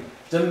 Party.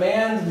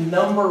 Demand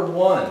number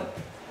 1,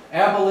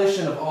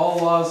 abolition of all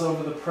laws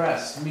over the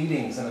press,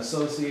 meetings and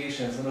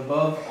associations, and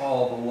above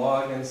all, the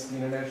law against the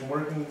International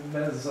Working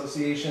Men's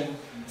Association,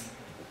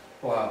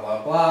 blah,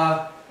 blah,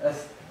 blah.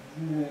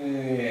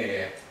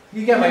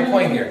 You get my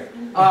point here.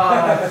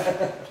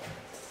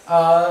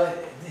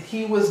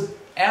 He was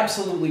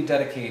absolutely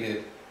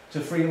dedicated to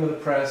freedom of the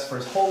press for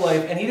his whole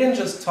life, and he didn't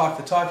just talk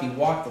the talk, he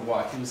walked the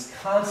walk. He was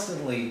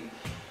constantly,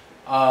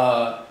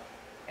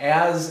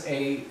 as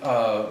a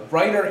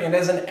writer and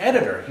as an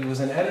editor. He was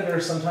an editor,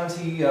 sometimes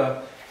he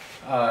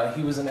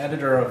was an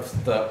editor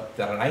of the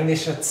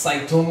Rheinische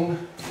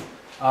Zeitung,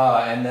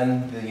 and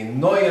then the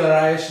Neue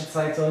Rheinische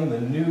Zeitung,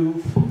 the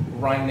New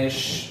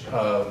Rhinish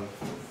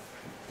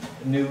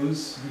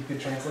News, you could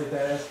translate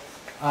that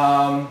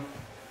as.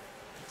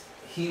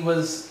 He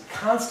was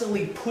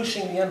constantly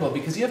pushing the envelope,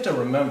 because you have to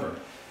remember,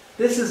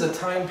 this is a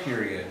time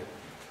period.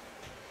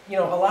 A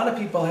lot of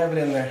people have it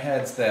in their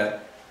heads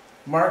that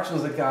Marx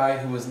was a guy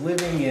who was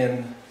living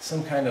in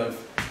some kind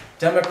of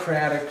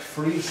democratic,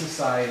 free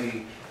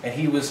society, and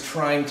he was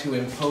trying to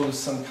impose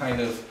some kind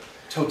of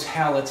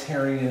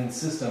totalitarian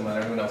system on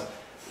everyone else.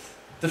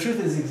 The truth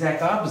is the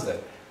exact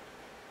opposite.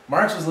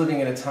 Marx was living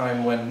at a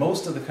time when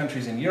most of the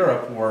countries in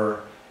Europe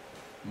were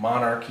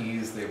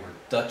monarchies, they were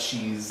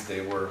duchies, they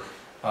were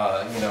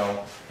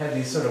had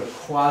these sort of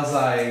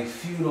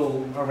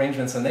quasi-feudal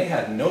arrangements, and they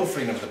had no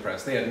freedom of the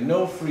press, they had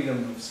no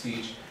freedom of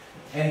speech,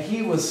 and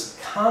he was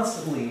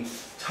constantly,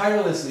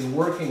 tirelessly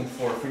working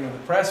for freedom of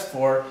the press,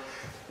 for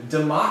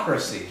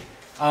democracy.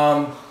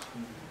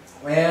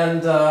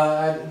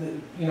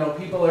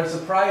 People are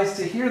surprised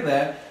to hear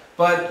that,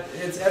 but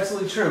it's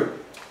absolutely true.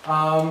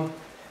 And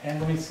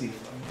let me see, I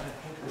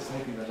think this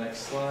may be the next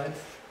slide.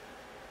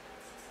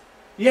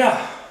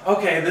 Yeah,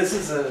 okay, this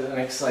is an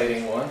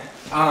exciting one.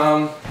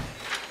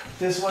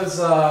 This is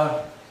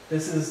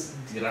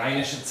Die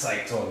Rheinische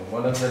Zeitung,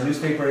 one of the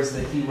newspapers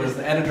that he was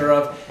the editor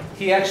of.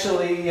 He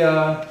actually, he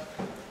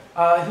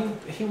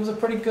was a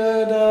pretty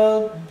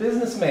good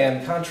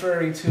businessman,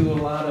 contrary to a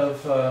lot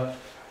of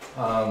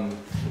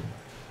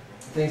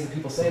things that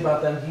people say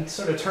about them. He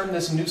sort of turned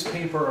this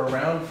newspaper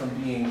around from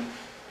being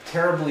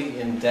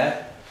terribly in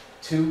debt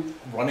to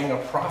running a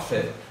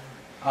profit.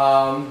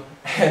 And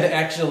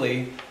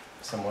actually,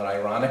 somewhat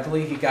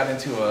ironically, he got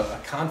into a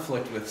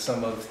conflict with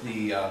some of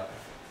the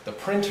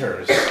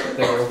printers that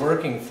were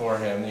working for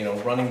him,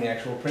 running the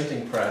actual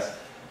printing press.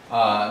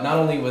 Not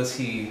only was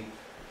he,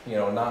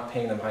 not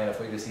paying them high enough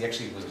wages, he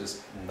actually was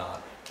just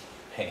not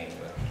paying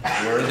them.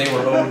 They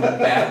were owed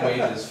bad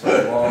wages for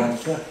a long...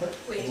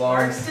 Wait, long...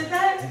 Marx did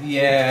that?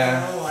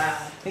 Yeah. Oh, wow.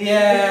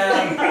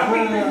 Yeah.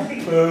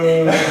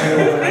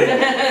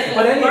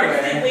 But anyway.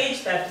 Marx did wage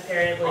theft,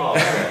 apparently. Oh.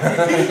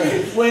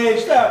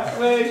 Wage theft,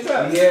 wage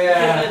theft.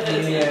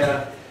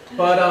 Yeah.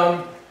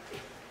 But,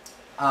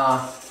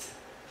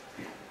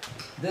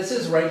 this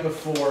is right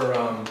before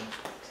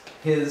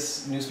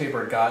his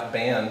newspaper got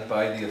banned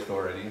by the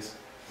authorities,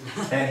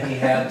 and he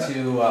had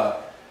to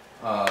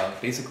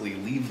basically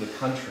leave the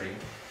country.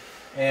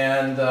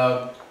 And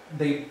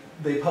they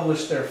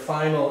published their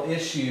final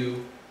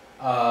issue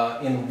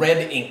in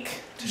red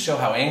ink to show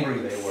how angry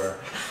they were.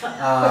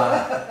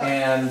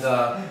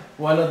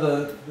 One of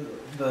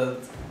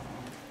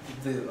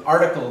the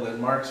article that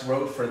Marx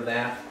wrote for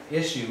that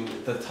issue,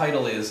 the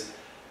title is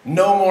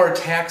 "No More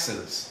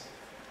Taxes."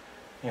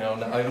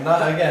 Not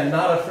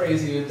a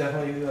phrase you would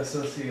definitely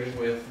associate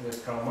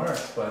with Karl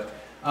Marx, but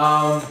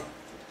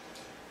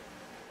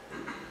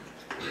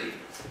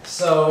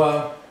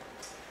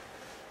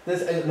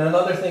this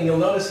another thing you'll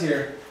notice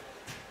here,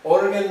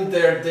 Organ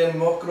der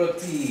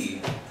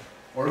Demokratie,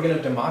 organ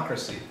of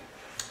democracy.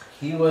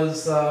 He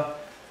was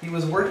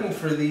working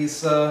for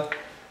these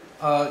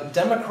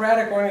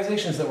democratic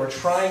organizations that were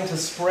trying to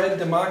spread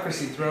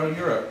democracy throughout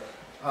Europe.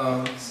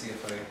 Let's see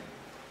if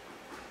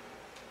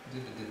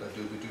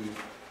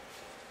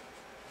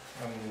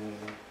I'm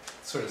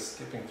sort of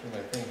skipping through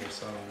my thing here,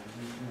 so I'm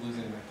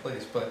losing my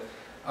place. But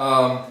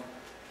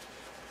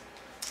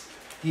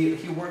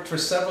he worked for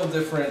several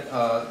different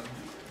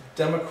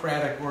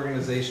democratic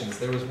organizations.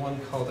 There was one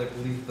called, I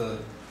believe, the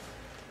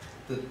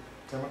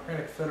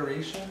Democratic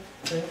Federation,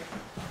 I think.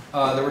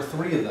 There were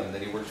 3 of them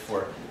that he worked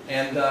for.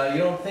 And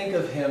you don't think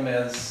of him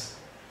as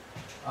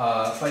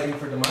fighting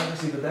for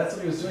democracy, but that's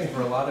what he was doing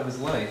for a lot of his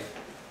life.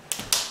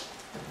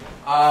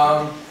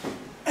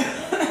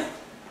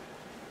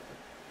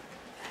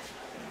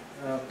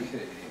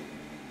 Okay.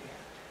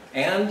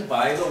 And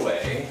by the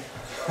way,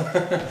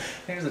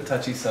 here's a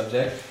touchy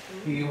subject.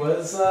 He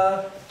was,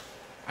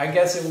 I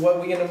guess, what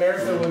we in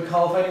America would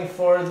call fighting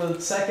for the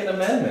Second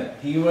Amendment.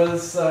 He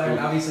was, and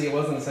obviously it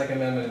wasn't the Second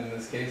Amendment in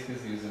this case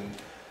because he was in,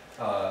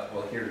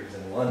 well, here he was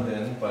in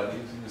London, but he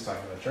was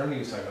talking about Germany,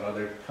 he was talking about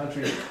other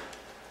countries.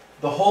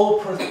 The whole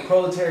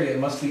proletariat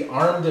must be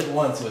armed at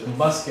once with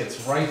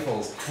muskets,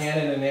 rifles,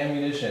 cannon, and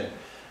ammunition.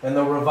 And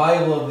the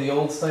revival of the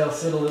old-style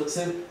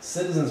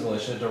citizens'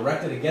 militia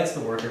directed against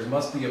the workers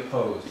must be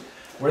opposed.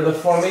 Where the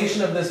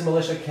formation of this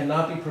militia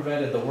cannot be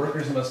prevented, the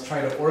workers must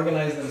try to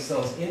organize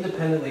themselves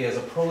independently as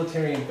a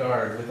proletarian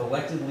guard with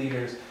elected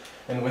leaders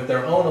and with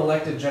their own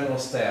elected general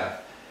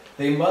staff.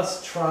 They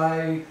must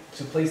try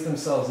to place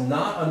themselves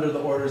not under the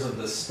orders of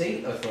the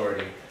state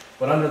authority,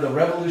 but under the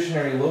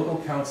revolutionary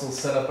local councils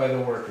set up by the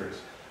workers.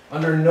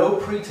 Under no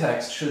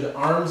pretext should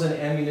arms and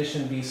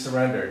ammunition be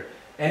surrendered.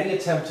 Any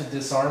attempt to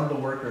disarm the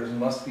workers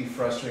must be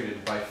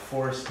frustrated by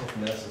force if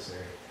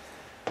necessary.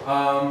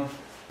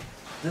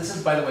 This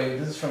is, by the way,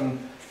 this is from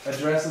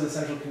Address of the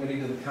Central Committee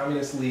to the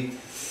Communist League.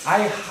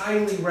 I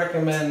highly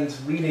recommend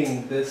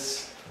reading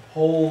this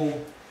whole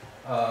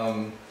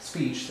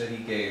speech that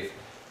he gave.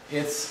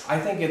 I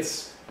think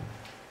it's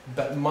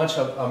a much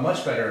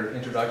better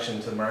introduction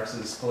to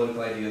Marx's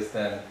political ideas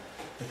than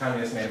the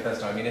Communist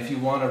Manifesto. I mean, if you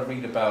want to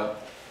read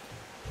about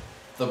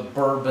the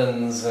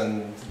Bourbons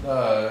and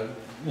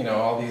you know,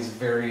 all these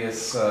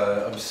various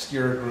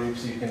obscure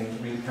groups, you can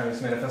read the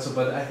Communist Manifesto.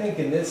 But I think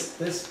in this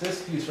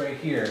piece right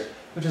here,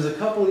 which is a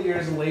couple of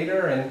years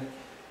later, and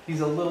he's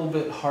a little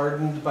bit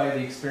hardened by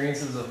the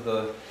experiences of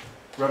the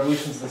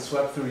revolutions that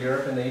swept through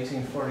Europe in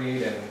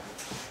 1848, and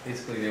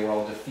basically they were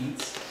all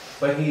defeats.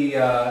 But he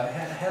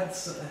had,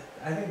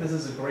 I think this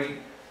is a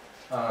great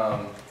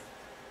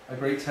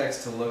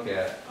text to look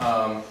at.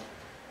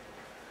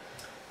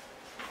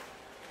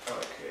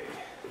 Okay.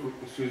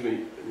 Excuse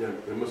me, yeah,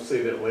 I must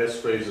say that last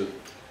phrase,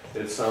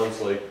 it sounds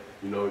like,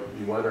 you know,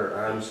 you want our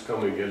arms,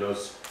 come and get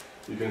us.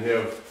 You can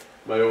have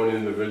my own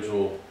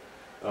individual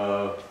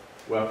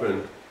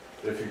weapon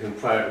if you can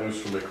pry it loose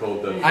from the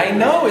cold. Then I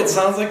know, it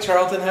sounds like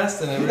Charlton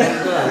Heston, it really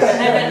does. It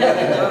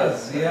really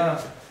does,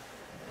 yeah.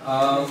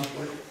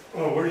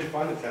 Where do you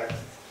find the text?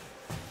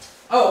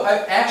 Oh,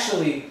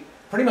 actually,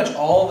 pretty much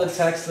all the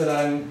text that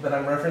I'm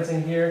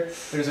referencing here,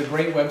 there's a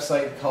great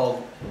website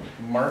called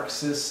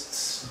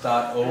Marxists.org,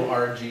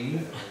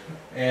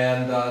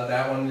 and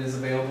that one is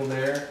available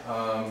there.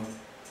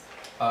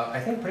 I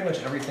think pretty much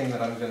everything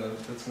that's gonna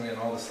be in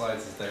all the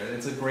slides is there.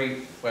 It's a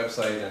great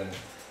website, and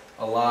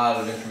a lot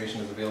of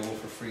information is available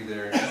for free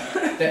there.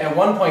 At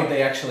one point,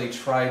 they actually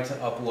tried to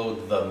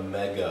upload the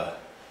Mega,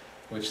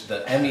 which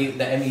the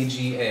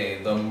MEGA,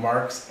 the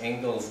Marx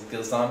Engels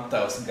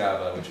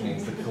Gesamtausgabe, which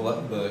means the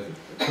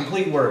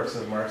complete works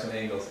of Marx and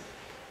Engels.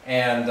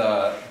 And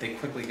they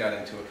quickly got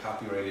into a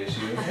copyright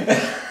issue.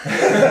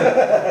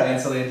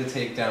 And so they had to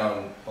take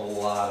down a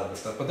lot of the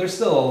stuff. But there's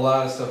still a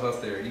lot of stuff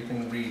up there. You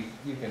can read,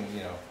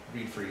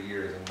 read for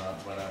years and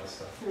not run out of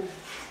stuff.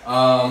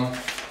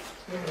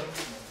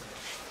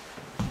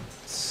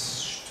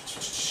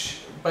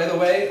 By the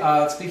way,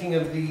 speaking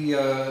of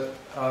the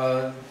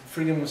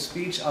freedom of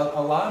speech,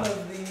 a lot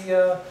of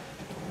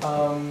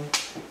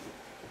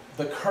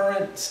the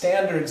current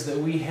standards that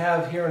we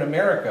have here in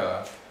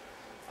America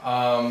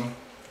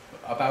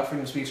about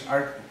freedom of speech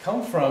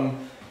come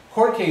from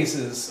court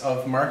cases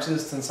of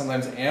Marxists and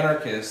sometimes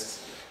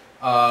anarchists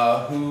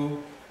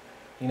who,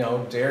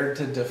 dared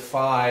to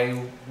defy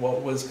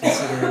what was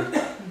considered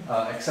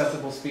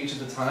acceptable speech at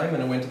the time,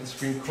 and it went to the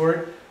Supreme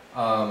Court.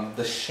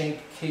 The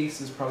Schenck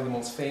case is probably the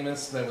most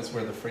famous. That was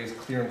where the phrase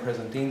 "clear and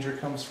present danger"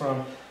 comes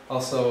from.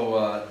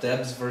 Also,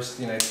 Debs versus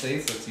the United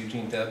States. That's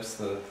Eugene Debs,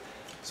 the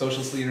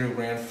socialist leader who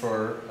ran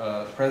for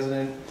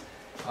president.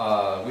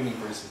 Whitney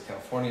versus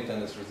California,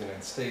 Dennis versus the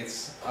United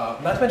States.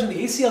 Not to mention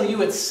the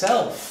ACLU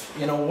itself,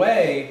 in a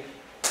way,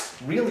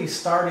 really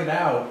started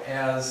out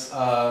as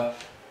the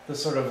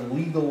sort of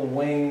legal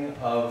wing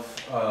of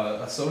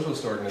a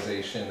socialist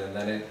organization, and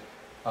then it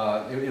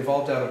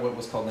evolved out of what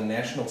was called the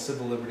National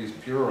Civil Liberties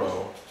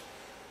Bureau,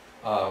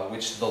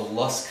 which the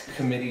Lusk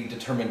Committee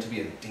determined to be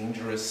a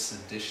dangerous,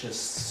 seditious,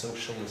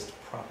 socialist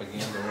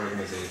propaganda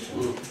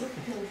organization.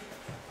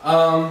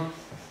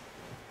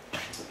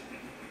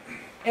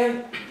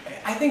 And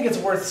I think it's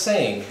worth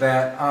saying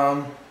that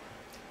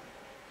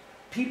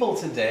people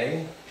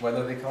today,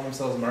 whether they call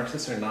themselves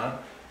Marxists or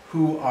not,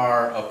 who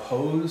are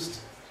opposed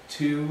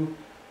to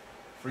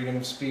freedom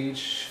of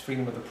speech,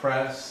 freedom of the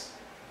press,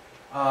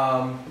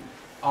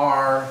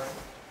 are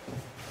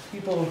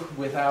people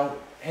without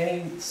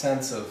any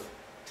sense of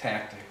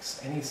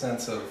tactics, any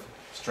sense of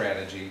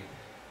strategy.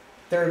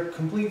 they're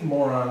complete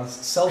morons,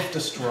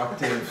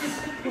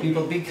 self-destructive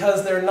people,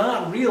 because they're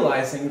not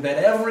realizing that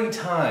every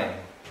time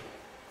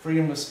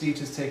freedom of speech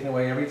is taken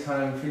away, every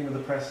time freedom of the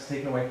press is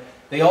taken away,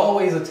 they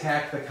always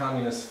attack the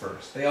communists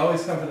first. They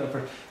always come for them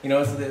first. You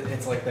know,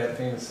 it's like that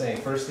famous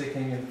saying, first they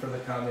came in for the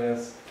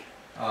communists.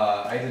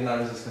 I did not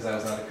resist because I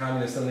was not a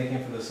communist. Then they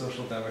came for the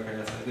social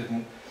democrats. I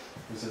didn't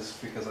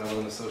resist because I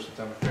wasn't a social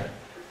democrat.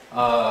 We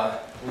all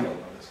know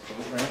this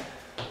quote, right?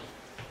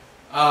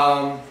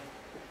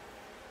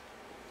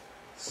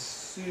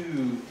 So,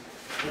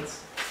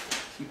 let's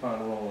keep on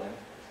rolling.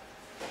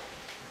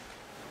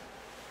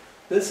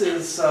 This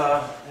is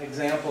an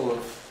example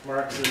of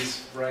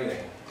Marx's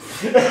writing.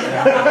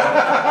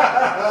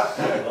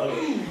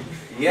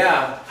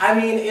 Yeah, I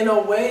mean, in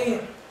a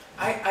way,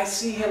 I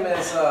see him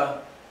as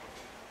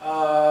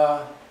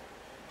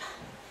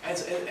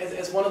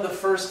one of the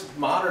first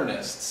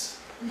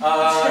modernists.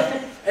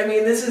 I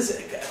mean, this is,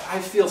 I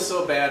feel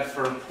so bad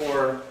for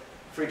poor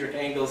Friedrich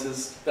Engels,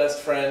 his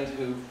best friend,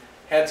 who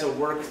had to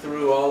work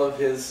through all of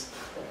his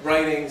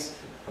writings,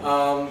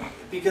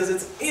 because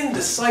it's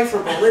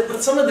indecipherable.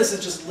 But some of this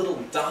is just little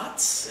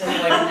dots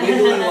and like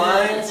wiggly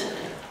lines.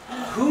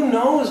 Who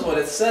knows what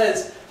it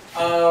says?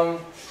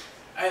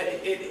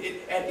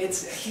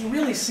 He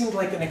really seemed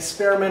like an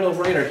experimental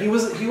writer. He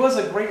was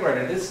a great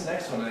writer. This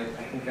next one, I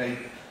think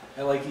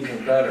I like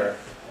even better.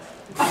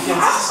 You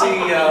can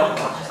see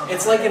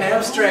it's like an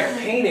abstract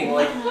painting.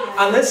 Like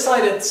on this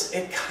side,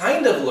 it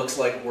kind of looks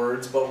like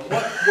words, but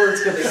what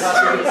words could they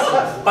possibly be?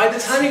 By the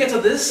time you get to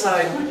this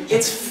side,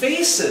 it's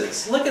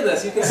faces. Look at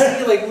this. You can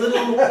see like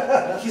little.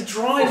 He's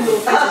drawing little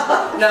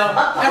faces.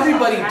 Now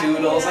everybody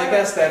doodles. I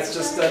guess that's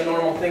just a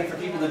normal thing for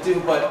people to do,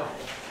 but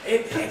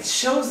it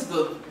shows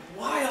the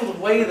wild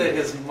way that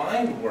his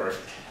mind worked.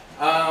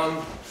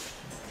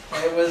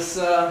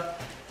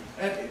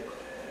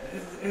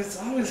 It's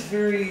always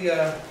very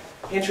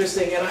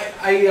interesting, and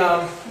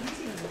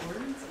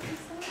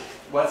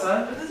what's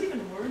that? Are those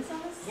even words on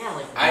this? Yeah,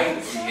 like I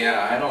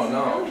don't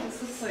know.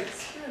 This looks like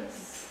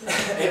scripts.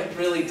 It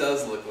really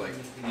does look like,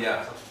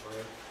 yeah.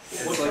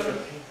 What's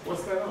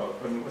that about?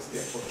 I mean, what's the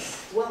actual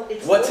text? well,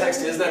 it's What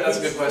text is that? That's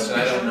a good question.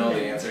 I don't know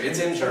the answer. It's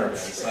in German,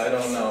 so I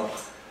don't know.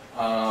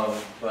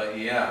 But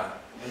yeah,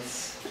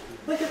 it's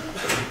look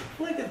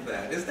at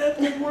that. Is that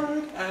the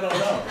word? I don't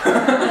know.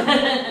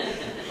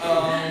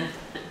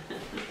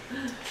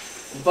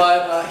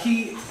 But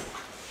he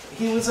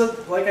was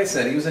like I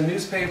said, he was a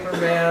newspaper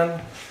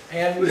man,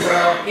 and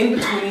in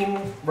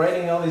between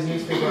writing all these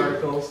newspaper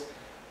articles,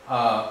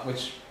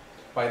 which,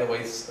 by the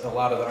way, a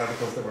lot of the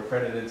articles that were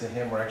credited to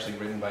him were actually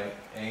written by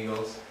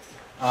Engels.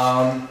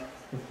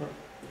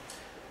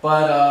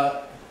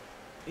 But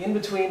in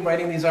between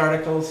writing these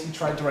articles, he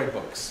tried to write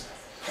books.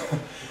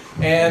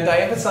 And I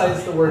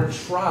emphasize the word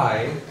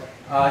try.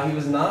 He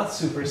was not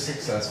super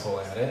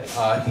successful at it.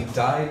 He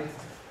died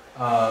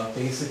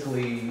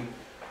basically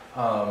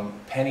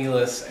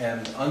penniless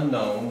and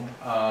unknown.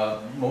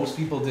 Most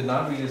people did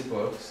not read his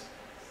books.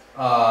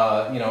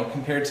 You know,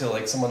 compared to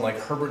like someone like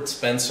Herbert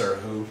Spencer,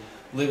 who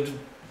lived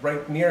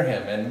right near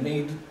him and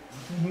made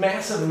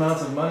massive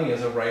amounts of money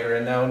as a writer,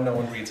 and now no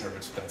one reads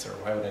Herbert Spencer.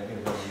 Why would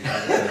anybody read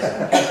Herbert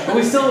Spencer? But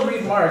we still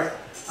read Marx.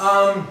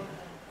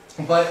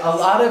 But a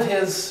lot of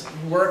his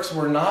works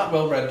were not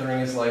well read during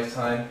his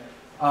lifetime,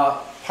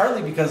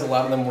 partly because a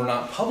lot of them were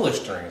not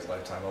published during his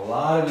lifetime. A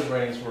lot of his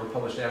writings were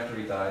published after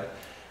he died.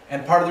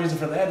 And part of the reason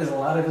for that is a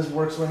lot of his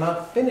works were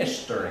not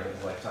finished during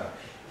his lifetime.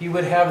 He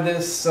would have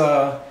this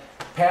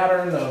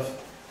pattern of,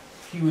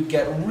 he would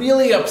get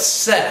really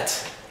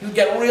upset, he would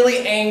get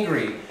really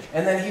angry,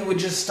 and then he would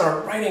just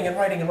start writing and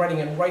writing and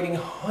writing and writing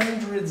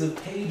hundreds of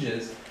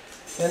pages,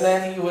 and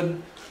then he would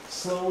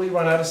slowly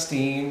run out of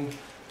steam,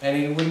 and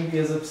he wouldn't be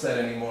as upset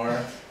anymore,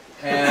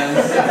 and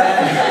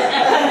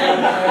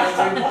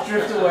then he would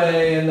drift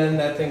away, and then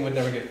that thing would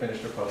never get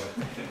finished or published.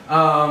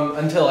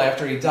 Until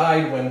after he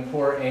died, when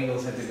poor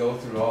Engels had to go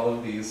through all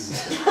of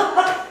these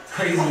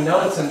crazy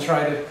notes and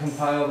try to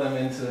compile them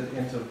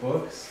into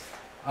books.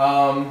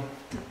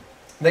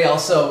 They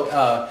also,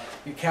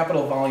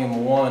 Capital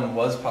Volume 1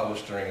 was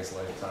published during his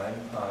lifetime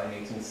in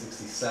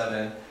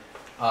 1867,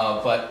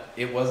 but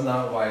it was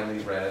not widely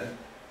read.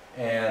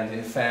 And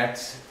in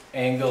fact,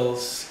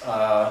 Engels,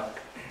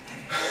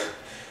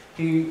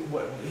 he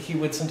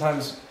would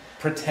sometimes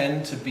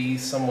pretend to be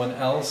someone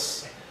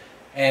else,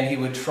 and he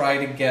would try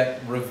to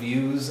get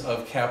reviews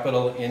of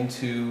Capital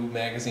into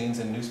magazines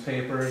and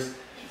newspapers,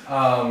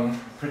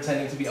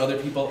 pretending to be other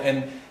people,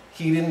 and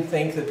he didn't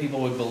think that people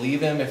would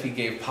believe him if he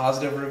gave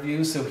positive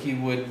reviews, so he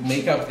would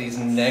make up these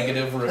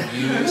negative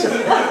reviews of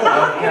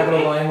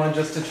Capital Volume 1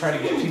 just to try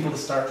to get people to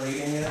start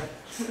reading it.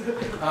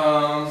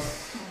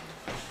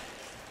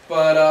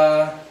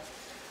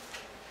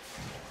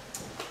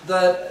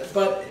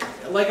 But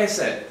like I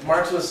said,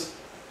 Marx was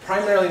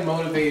primarily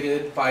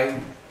motivated by,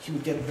 he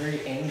would get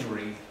very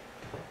angry,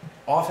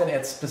 often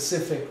at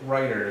specific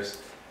writers,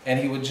 and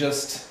he would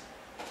just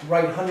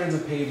write hundreds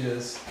of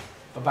pages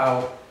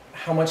about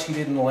how much he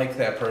didn't like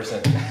that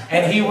person.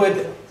 And he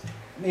would,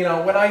 you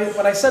know, when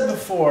I said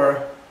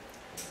before,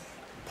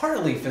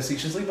 partly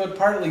facetiously, but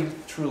partly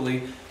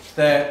truly,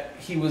 that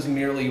he was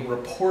merely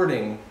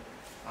reporting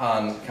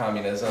on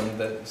communism,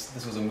 that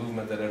this was a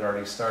movement that had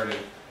already started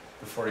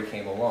before he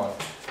came along.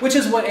 Which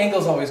is what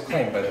Engels always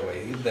claimed, by the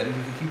way, that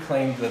he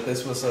claimed that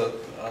this was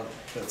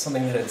that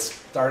something that had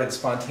started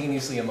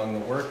spontaneously among the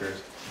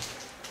workers.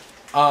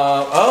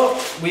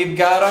 Oh, we've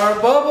got our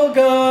bubble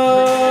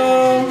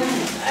gum!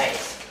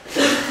 Nice.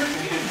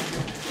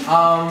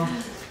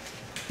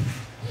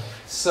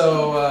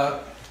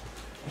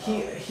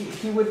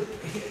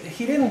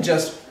 He didn't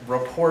just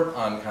report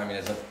on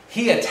communism,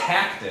 he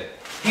attacked it.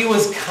 He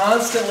was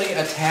constantly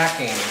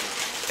attacking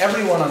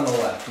everyone on the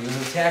left. He was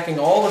attacking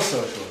all the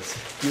socialists.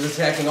 He was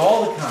attacking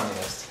all the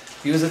communists.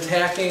 He was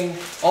attacking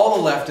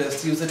all the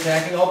leftists. He was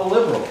attacking all the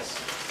liberals.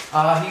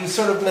 He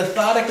sort of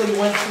methodically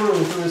went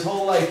through his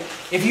whole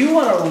life. If you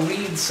want to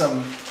read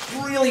some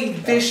really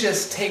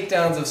vicious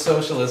takedowns of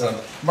socialism,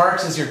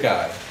 Marx is your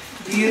guy.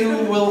 You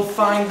will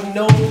find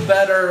no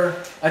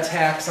better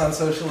attacks on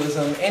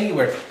socialism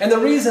anywhere. And the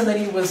reason that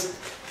he was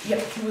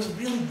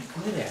really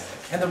good at it,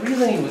 and the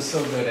reason he was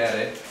so good at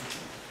it,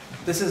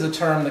 this is a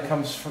term that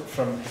comes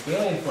from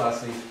Hegelian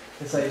philosophy,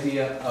 this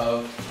idea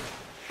of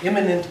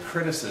immanent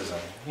criticism.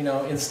 You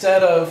know,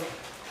 instead of,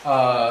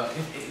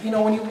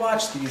 when you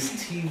watch these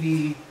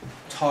TV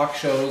talk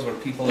shows where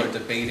people are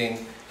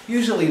debating,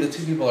 usually the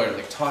two people are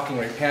like talking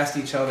right past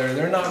each other.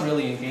 They're not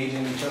really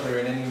engaging each other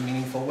in any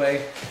meaningful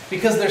way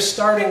because they're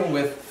starting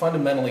with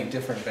fundamentally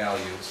different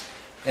values.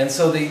 And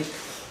so they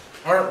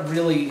aren't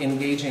really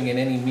engaging in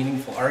any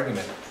meaningful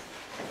argument.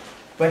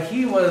 But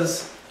he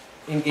was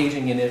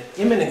engaging in an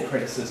immanent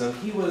criticism.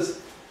 He was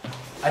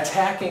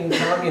attacking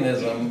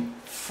communism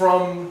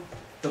from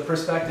the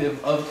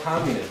perspective of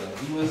communism.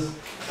 He was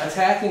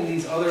attacking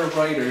these other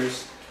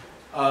writers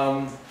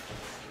on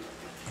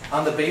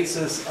the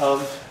basis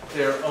of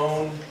their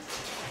own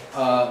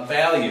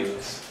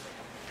values.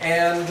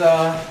 And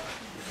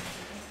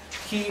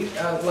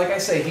like I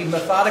say, he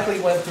methodically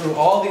went through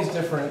all these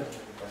different...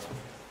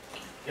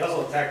 He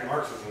also attacked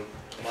Marxism.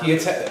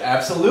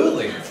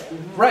 Absolutely.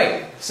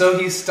 Right. So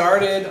he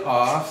started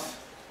off,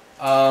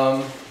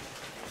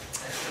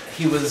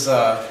 he was,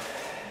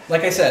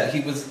 like I said,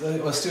 he was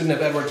a student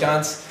of Edward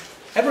Gans.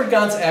 Edward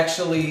Gans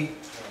actually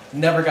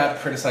never got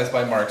criticized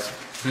by Marx.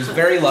 He was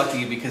very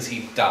lucky because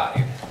he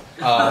died.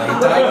 He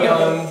died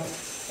young,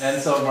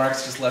 and so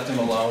Marx just left him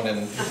alone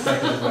and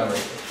respected his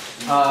memory.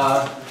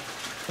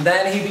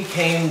 Then he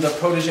became the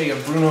protege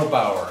of Bruno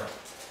Bauer.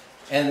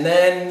 And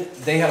then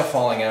they had a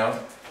falling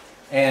out,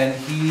 and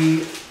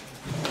he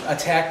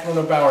attacked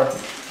Bruno Bauer.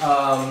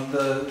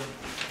 The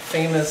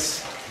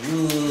famous,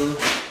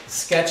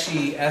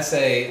 sketchy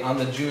essay on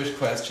the Jewish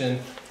question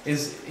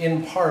is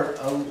in part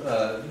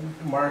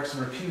Marx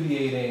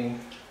repudiating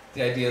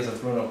the ideas of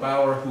Bruno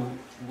Bauer, who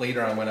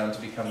later on went on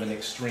to become an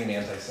extreme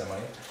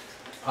anti-Semite.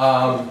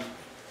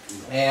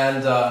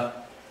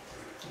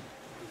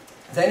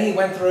 Then he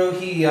went through,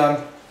 he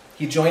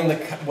joined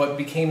what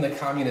became the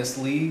Communist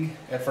League.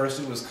 At first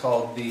it was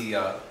called it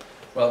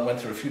went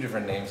through a few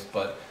different names,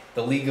 but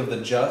the League of the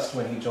Just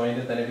when he joined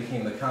it, then it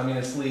became the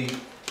Communist League.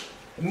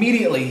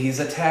 Immediately he's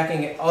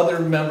attacking other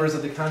members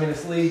of the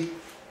Communist League.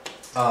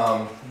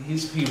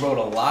 He wrote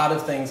a lot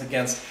of things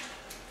against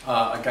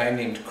a guy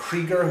named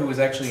Krieger, who was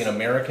actually an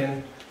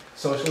American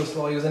socialist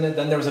while he was in it.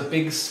 Then there was a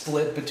big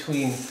split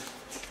between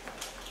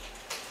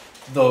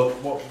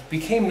what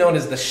became known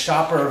as the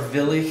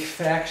Schopper-Willich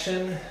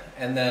faction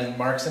and then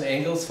Marx and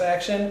Engels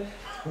faction.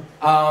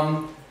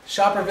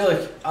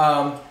 Schopper-Willich,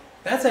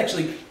 that's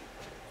actually,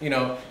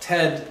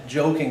 Ted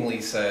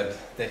jokingly said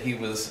that he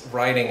was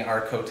riding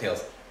our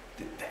coattails.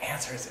 The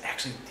answer is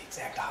actually the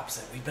exact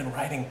opposite. We've been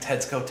riding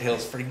Ted's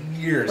coattails for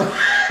years.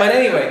 But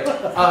anyway,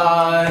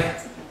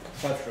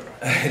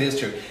 it is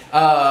true.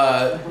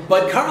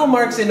 But Karl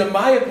Marx, in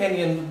my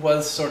opinion,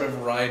 was sort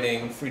of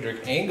riding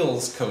Friedrich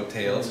Engels'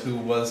 coattails, who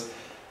was,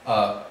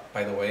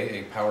 by the way,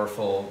 a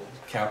powerful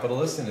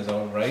capitalist in his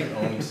own right.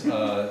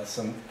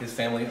 His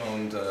family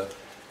owned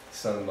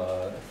some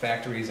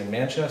factories in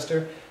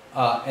Manchester.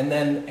 And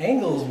then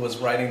Engels was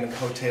riding the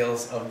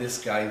coattails of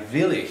this guy,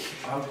 Willich,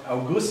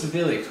 August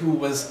Willich, who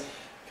was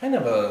kind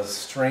of a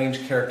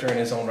strange character in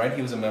his own right.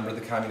 He was a member of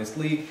the Communist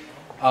League,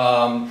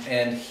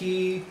 and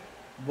he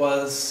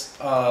was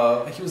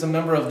a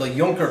member of the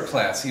Junker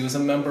class. He was a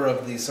member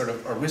of these sort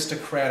of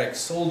aristocratic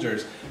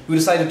soldiers who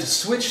decided to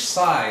switch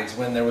sides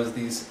when there was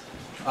these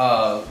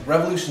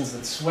revolutions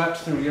that swept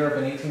through Europe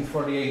in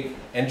 1848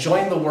 and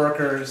joined the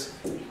workers,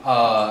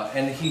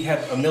 and he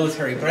had a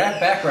military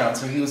background,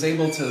 so he was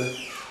able to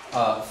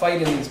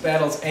fight in these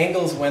battles.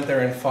 Engels went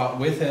there and fought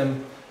with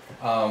him.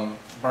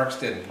 Marx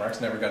didn't.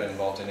 Marx never got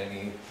involved in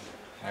any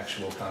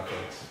actual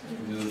conflicts.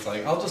 He was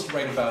like, I'll just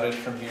write about it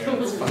from here,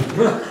 it's fine.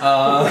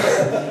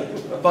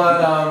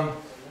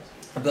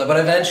 But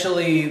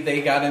eventually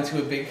they got into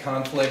a big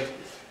conflict.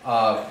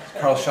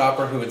 Karl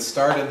Schopper, who had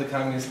started the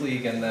Communist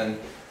League, and then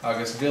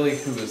August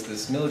Willich, who was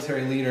this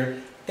military leader,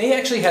 they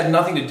actually had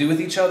nothing to do with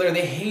each other.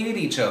 They hated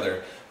each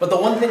other. But the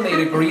one thing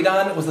they'd agreed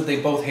on was that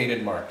they both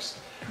hated Marx.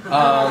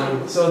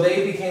 So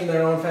they became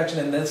their own faction,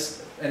 and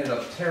this ended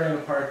up tearing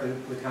apart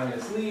the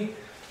Communist League.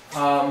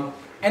 On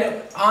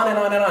and on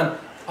and on.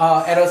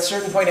 At a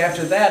certain point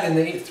after that,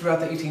 throughout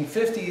the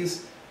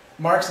 1850s,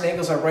 Marx and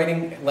Engels are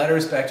writing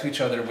letters back to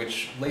each other,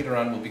 which later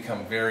on will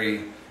become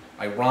very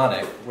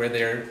ironic, where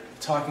they're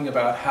talking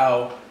about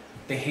how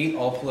they hate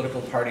all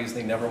political parties,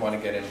 they never want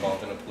to get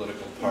involved in a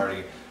political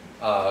party,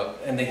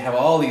 and they have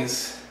all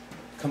these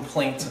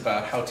complaints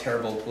about how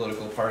terrible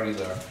political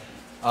parties are.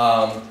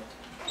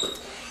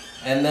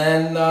 And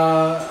then,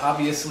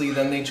 obviously,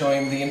 then they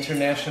joined the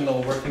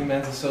International Working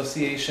Men's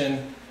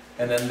Association,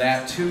 and then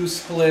that too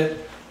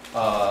split.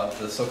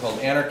 The so-called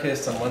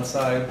anarchists on one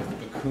side,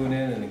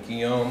 Bakunin and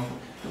Guillaume,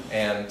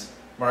 and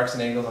Marx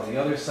and Engels on the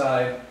other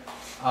side.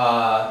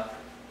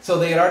 So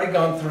they had already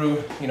gone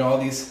through, all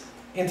these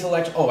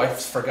intellectual. Oh, I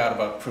forgot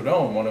about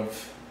Proudhon, one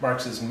of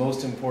Marx's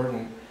most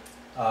important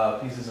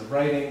pieces of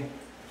writing.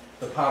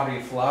 The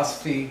Poverty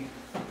Philosophy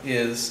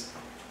is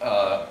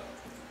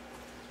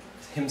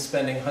him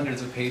spending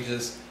hundreds of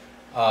pages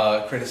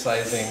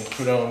criticizing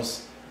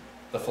Proudhon's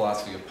The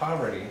Philosophy of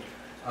Poverty.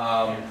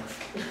 By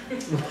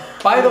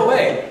the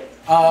way,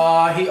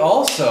 he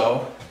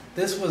also,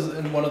 this was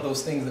one of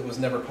those things that was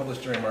never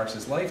published during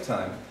Marx's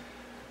lifetime,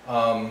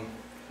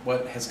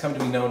 what has come to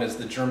be known as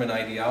the German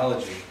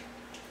ideology.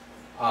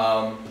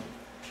 That's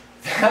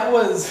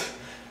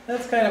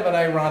kind of an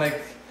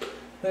ironic,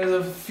 there's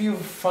a few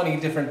funny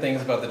different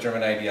things about the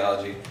German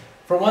ideology.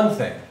 For one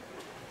thing,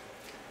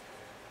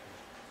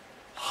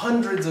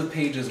 hundreds of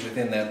pages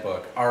within that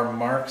book are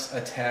Marx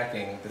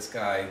attacking this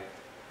guy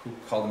who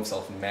called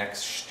himself Max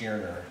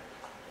Stirner.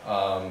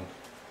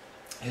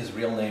 His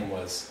real name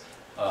was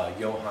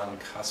Johann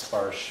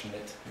Kaspar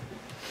Schmidt.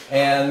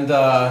 And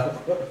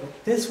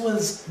this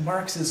was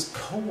Marx's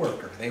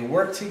co-worker. They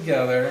worked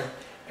together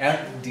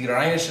at Die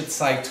Rheinische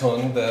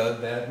Zeitung,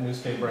 that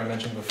newspaper I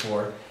mentioned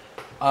before.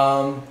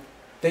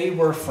 They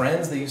were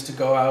friends. They used to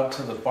go out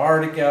to the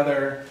bar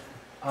together.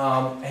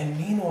 And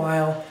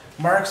meanwhile,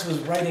 Marx was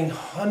writing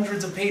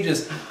hundreds of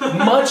pages,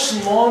 much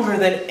longer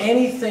than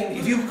anything.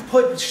 If you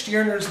put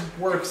Stirner's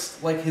works,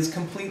 like his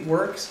complete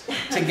works,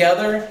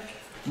 together,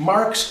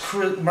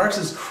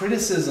 Marx's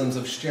criticisms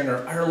of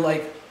Stirner are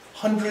like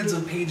hundreds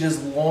of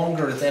pages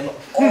longer than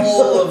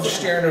all of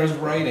Stirner's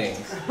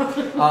writings.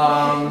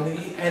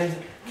 And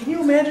can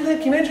you imagine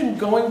that? Can you imagine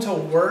going to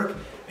work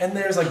and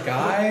there's a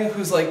guy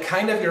who's like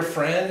kind of your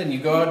friend and you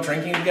go out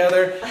drinking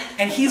together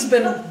and he's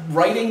been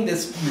writing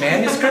this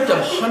manuscript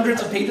of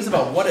hundreds of pages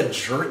about what a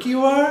jerk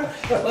you are?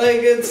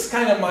 Like, it's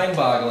kind of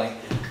mind-boggling.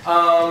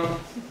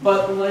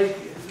 But like,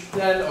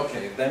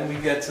 then we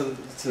get to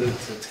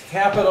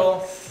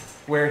Capital,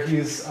 where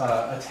he's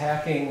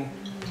attacking,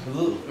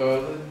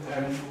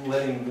 I'm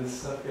letting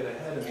this stuff get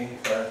ahead of me,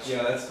 but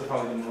yeah, that's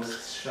probably the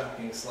most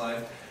shocking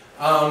slide.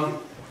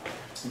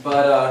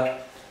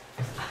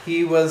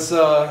 He was,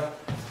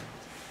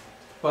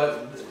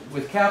 but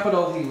with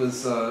Capital, he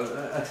was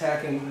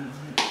attacking,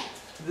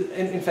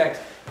 in fact,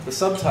 the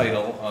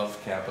subtitle of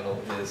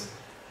Capital is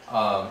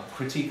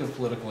Critique of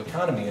Political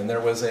Economy, and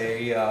there was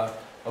a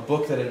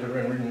book that had been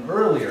written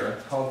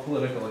earlier called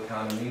Political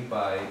Economy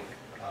by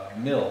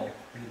Mill.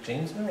 Is it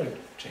James Mill or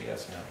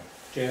J.S. Mill?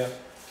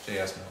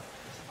 J.S. Mill.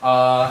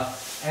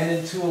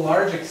 And to a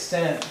large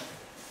extent,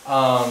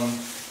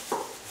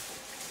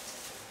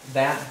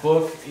 that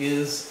book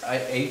is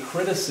a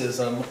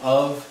criticism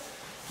of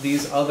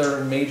these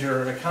other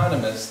major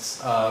economists,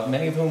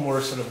 many of whom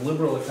were sort of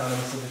liberal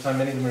economists at the time,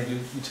 many of them were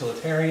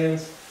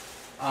utilitarians.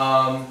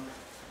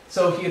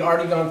 So he had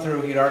already gone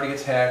through, he had already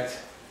attacked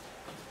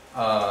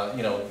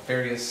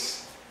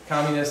various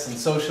communists and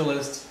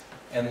socialists,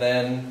 and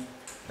then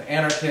the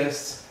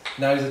anarchists.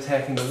 Now he's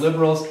attacking the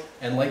liberals,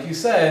 and like you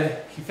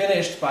said, he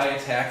finished by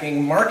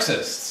attacking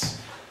Marxists,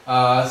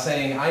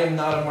 saying, "I am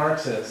not a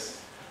Marxist,"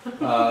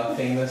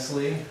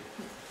 famously,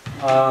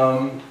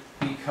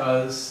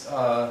 because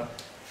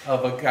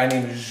of a guy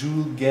named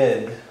Jules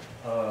Gued,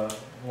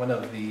 one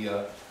of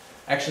the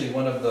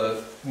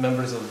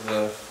members of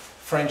the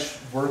French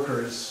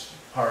Workers'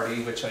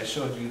 Party, which I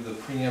showed you the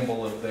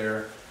preamble of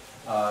their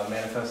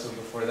manifesto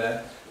before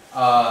that,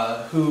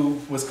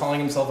 who was calling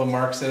himself a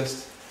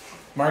Marxist.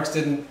 Marx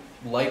didn't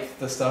like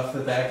the stuff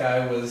that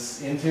guy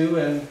was into,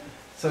 and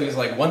so he's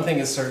like, one thing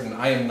is certain,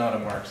 I am not a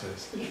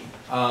Marxist.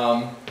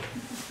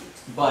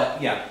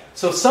 But yeah,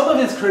 so some of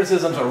his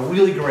criticisms are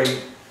really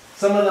great.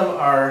 Some of them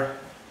are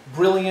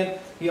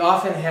brilliant. He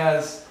often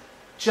has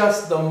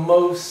just the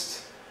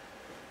most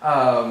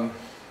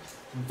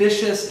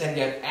vicious and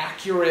yet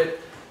accurate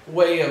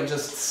way of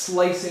just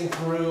slicing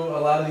through a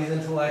lot of these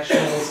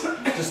intellectuals,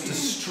 just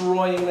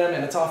destroying them,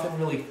 and it's often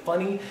really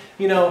funny.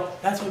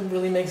 That's what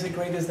really makes it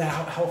great, is that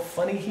how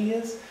funny he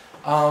is.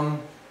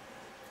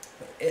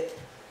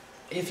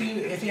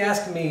 If you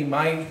ask me,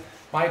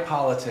 my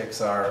politics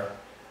are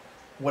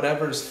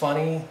whatever's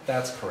funny,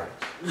 that's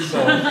correct.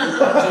 So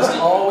just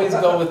always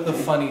go with the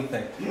funny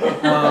thing.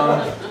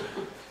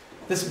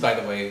 This is, by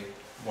the way,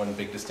 one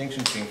big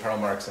distinction between Karl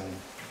Marx and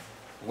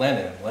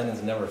Lenin.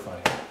 Lenin's never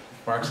funny.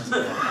 Marx is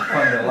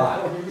funded a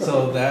lot.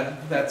 So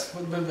that's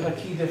a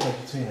key difference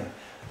between them.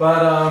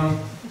 But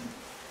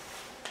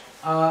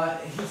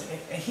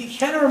he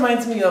kind of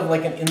reminds me of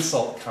like an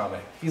insult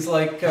comic. He's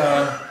like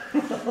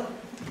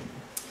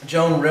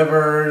Joan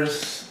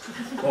Rivers,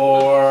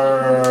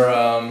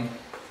 or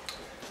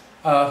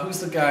who's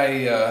the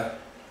guy,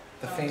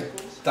 the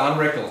famous Don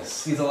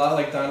Rickles. He's a lot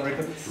like Don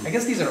Rickles. I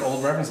guess these are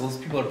old references. Those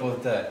people are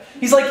both dead.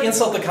 He's like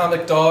Insult the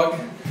Comic Dog.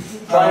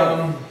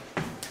 Triumph,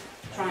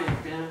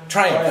 yeah.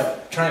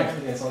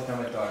 Triumph, the Insult the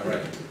Comic Dog,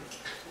 right.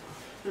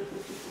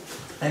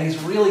 And he's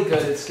really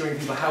good at skewering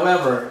people.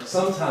 However,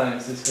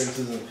 sometimes his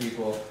criticism of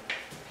people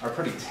are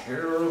pretty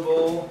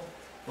terrible,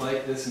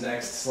 like this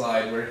next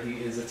slide where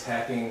he is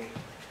attacking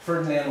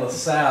Ferdinand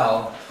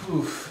Lassalle.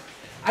 Oof.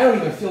 I don't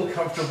even feel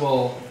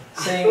comfortable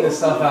saying this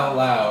stuff out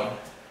loud.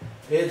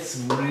 It's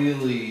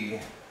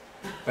really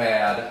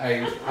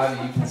bad.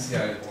 You can see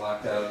I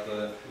blocked out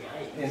the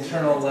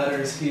internal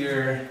letters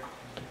here.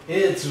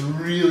 It's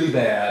really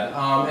bad.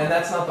 And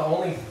that's not the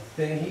only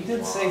thing. He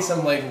did say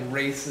some like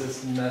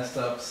racist, messed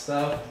up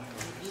stuff.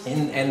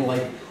 And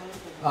like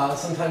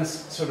sometimes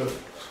sort of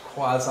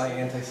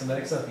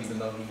quasi-anti-Semitic stuff, even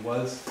though he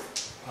was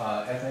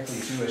ethnically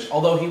Jewish.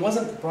 Although he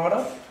wasn't brought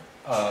up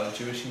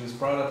Jewish, he was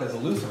brought up as a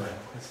Lutheran.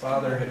 His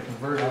father had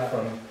converted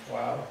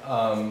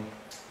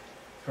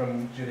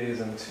from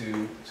Judaism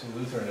to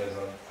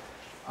Lutheranism.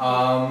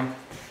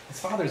 His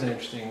father's an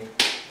interesting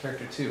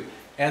character too,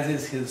 as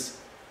is his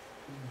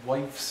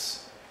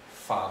wife's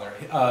father.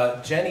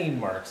 Jenny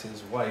Marx,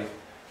 his wife.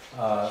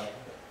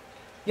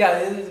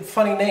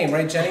 Funny name,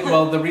 right, Jenny?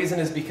 Well, the reason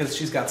is because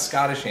she's got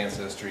Scottish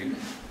ancestry.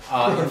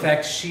 In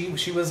fact, she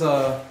was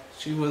a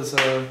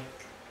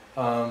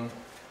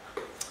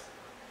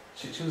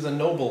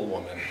noble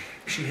woman.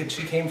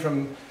 She came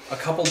from a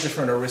couple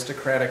different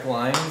aristocratic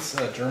lines,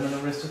 a German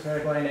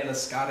aristocratic line and a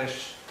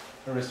Scottish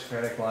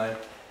aristocratic line.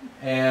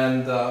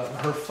 And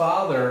her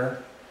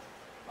father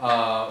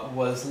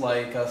was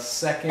like a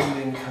second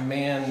in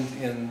command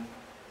in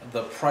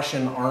the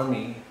Prussian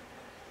army,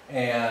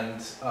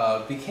 and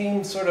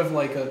became sort of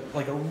like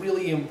a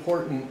really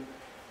important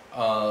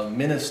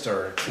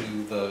minister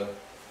to the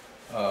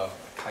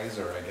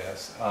Kaiser, I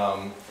guess.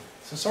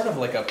 So sort of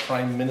like a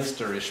prime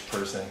minister-ish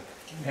person.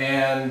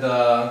 And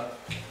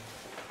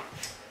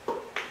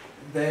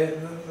they're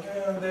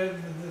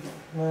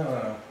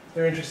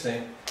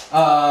interesting.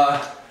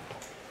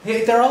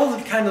 They're all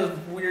kind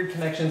of weird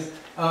connections.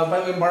 By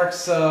the way,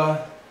 Marx,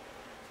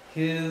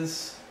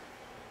 his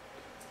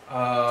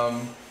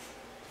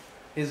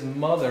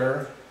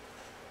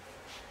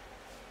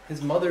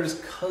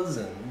mother's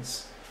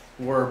cousins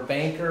were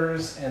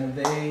bankers, and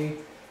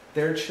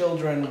their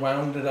children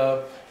wound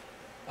up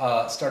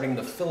starting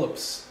the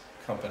Philips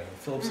company,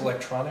 Philips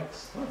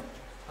Electronics.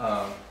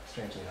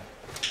 Strangely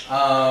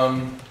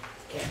enough.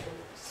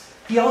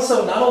 He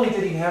also, not only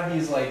did he have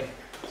these like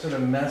sort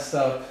of messed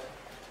up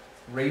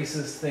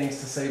racist things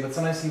to say, but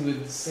sometimes he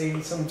would say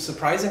some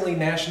surprisingly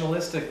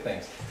nationalistic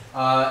things.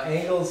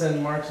 Engels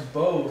and Marx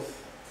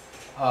both,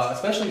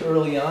 especially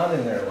early on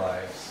in their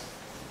lives,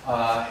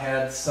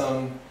 had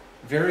some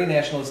very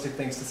nationalistic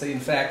things to say. In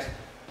fact,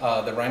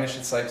 the Rheinische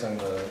Zeitung,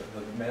 the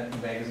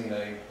magazine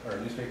or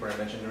newspaper I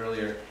mentioned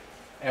earlier,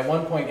 at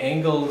one point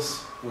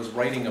Engels was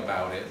writing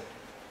about it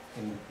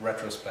in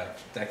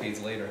retrospect,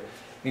 decades later. And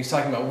he's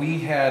talking about, we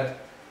had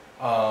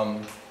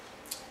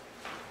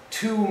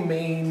two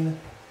main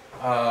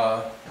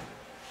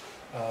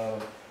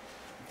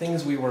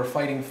things we were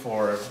fighting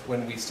for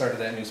when we started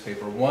that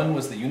newspaper. One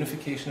was the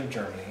unification of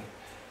Germany,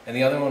 and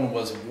the other one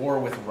was war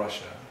with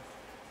Russia.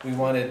 We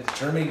wanted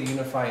Germany to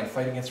unify and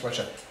fight against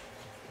Russia.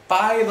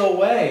 By the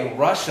way,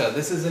 Russia,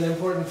 this is an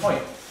important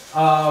point.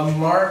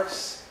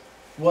 Marx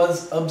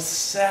was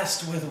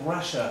obsessed with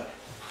Russia,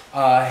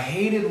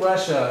 hated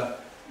Russia.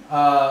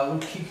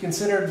 He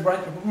considered,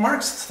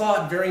 Marx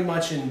thought very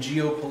much in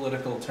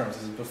geopolitical terms.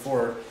 This is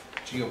before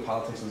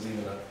geopolitics was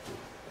even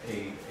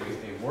a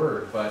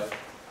word, but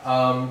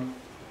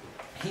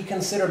he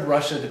considered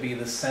Russia to be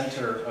the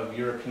center of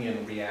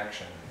European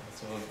reaction,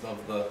 so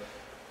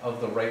of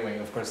the right wing.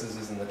 Of course, this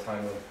is in the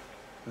time of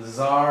the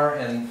Tsar,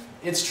 and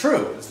it's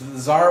true. The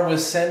Tsar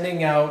was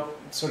sending out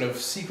sort of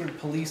secret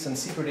police and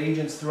secret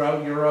agents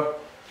throughout Europe,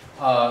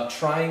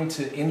 trying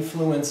to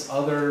influence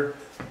other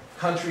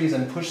countries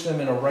and push them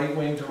in a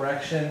right-wing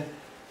direction.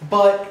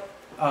 But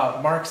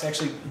Marx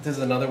actually, this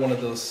is another one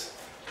of those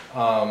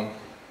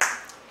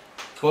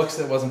books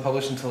that wasn't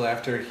published until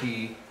after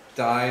he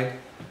died,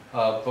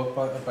 a book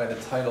by the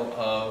title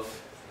of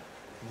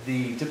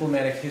The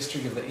Diplomatic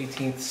History of the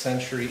 18th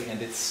Century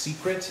and Its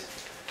Secret,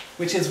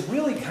 which is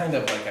really kind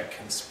of like a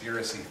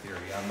conspiracy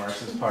theory on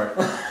Marx's part.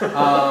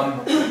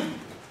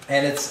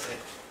 And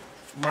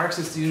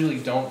Marxists usually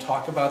don't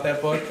talk about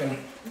that book, and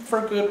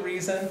for good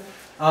reason.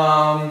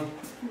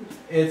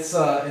 It's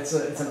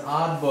an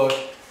odd book,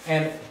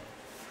 and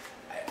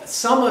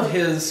some of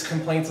his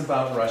complaints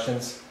about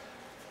Russians,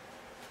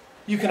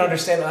 you can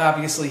understand.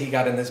 Obviously, he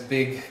got in this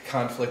big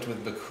conflict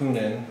with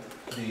Bakunin,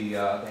 the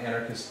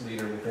anarchist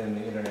leader within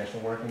the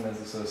International Working Men's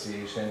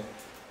Association.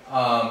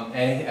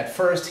 And at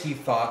first he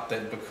thought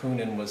that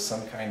Bakunin was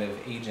some kind of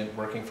agent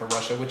working for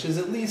Russia, which is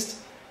at least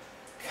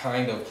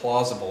kind of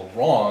plausible.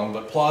 Wrong,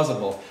 but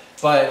plausible.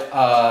 But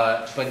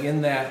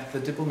in that, the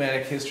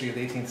diplomatic history of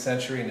the 18th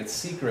century and its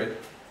secret,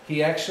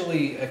 he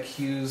actually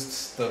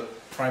accused the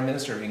Prime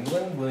Minister of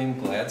England, William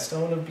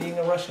Gladstone, of being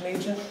a Russian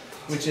agent,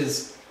 which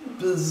is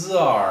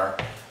bizarre.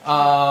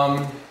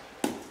 And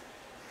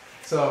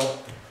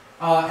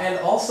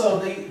also,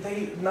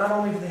 they not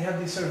only do they have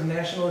these sort of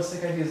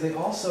nationalistic ideas, they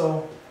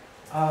also,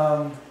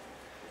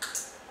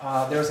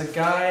 there's a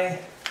guy,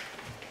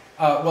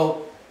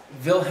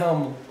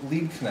 Wilhelm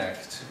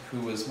Liebknecht, who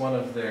was one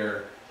of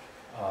their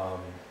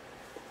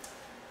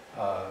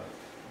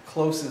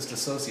closest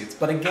associates.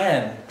 But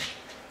again,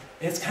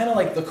 it's kind of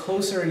like the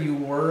closer you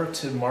were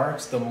to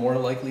Marx, the more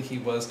likely he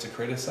was to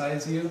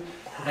criticize you.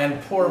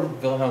 And poor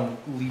Wilhelm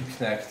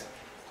Liebknecht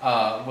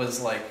was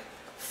like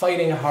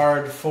fighting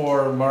hard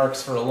for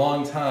Marx for a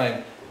long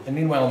time. And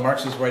meanwhile,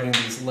 Marx was writing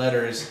these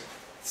letters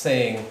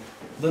saying,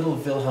 little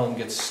Wilhelm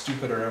gets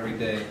stupider every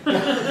day.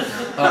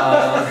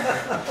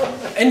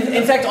 And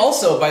in fact,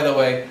 also, by the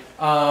way,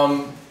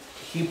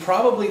 he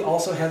probably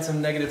also had some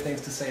negative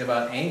things to say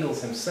about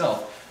Engels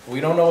himself. We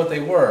don't know what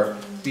they were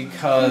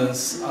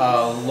because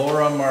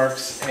Laura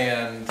Marx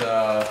and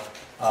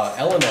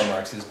Eleanor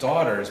Marx, his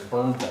daughters,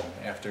 burned them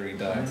after he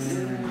died.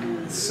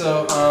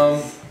 So,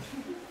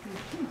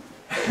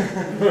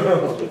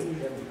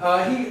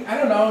 I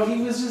don't know,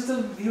 he was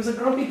a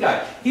grumpy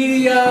guy.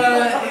 He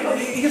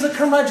was a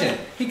curmudgeon.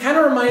 He kind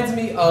of reminds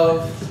me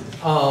of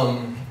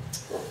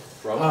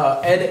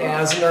Ed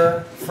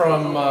Asner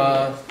from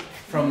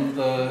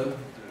the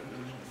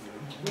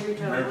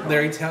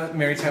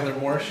Mary Tyler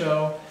Moore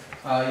show.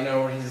 You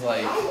know, where he's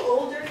like, How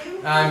old are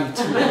you? I'm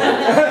too old.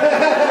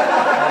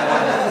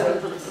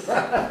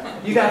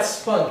 You got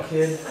spunk,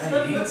 kid.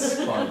 I hate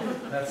spunk.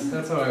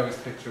 That's how I always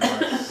picture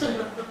Marx.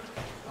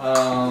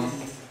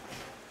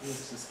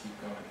 Let's just keep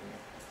going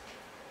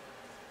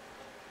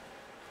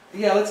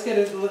here. Yeah,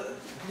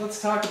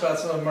 let's talk about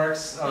some of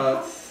Marx.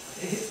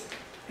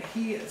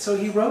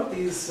 He wrote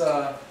these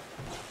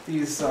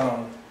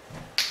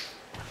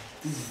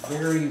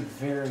very,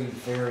 very,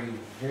 very,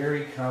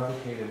 very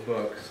complicated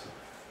books.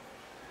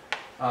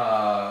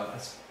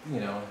 You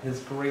know,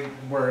 his great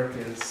work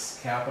is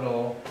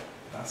Capital,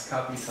 Das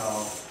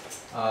Kapital.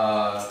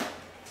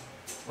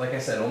 Like I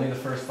said, only the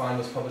first volume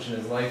was published in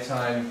his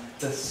lifetime.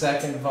 The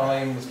second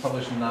volume was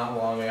published not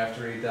long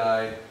after he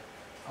died.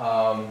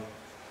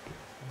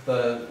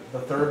 The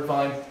third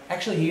volume,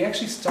 he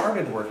actually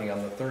started working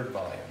on the third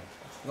volume.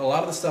 A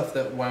lot of the stuff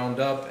that wound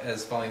up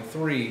as volume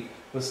 3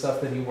 was stuff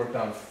that he worked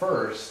on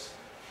first.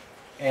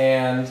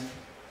 And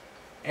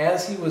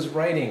as he was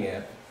writing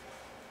it,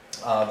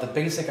 the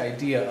basic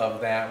idea of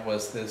that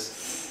was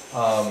this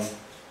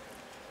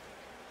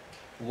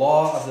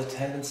law of the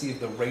tendency of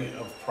the rate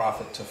of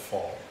profit to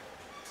fall.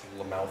 It's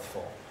a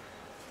mouthful.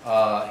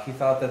 He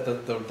thought that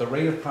the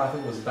rate of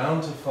profit was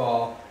bound to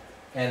fall,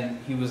 and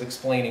he was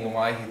explaining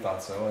why he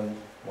thought so and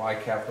why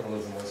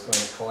capitalism was going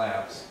to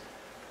collapse.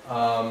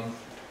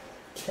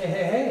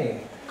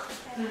 Hey.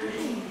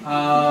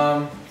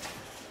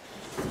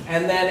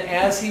 And then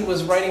as he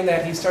was writing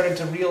that, he started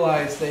to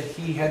realize that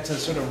he had to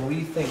sort of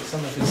rethink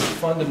some of his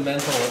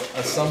fundamental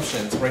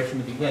assumptions right from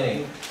the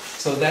beginning.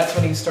 So that's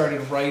when he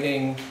started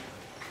writing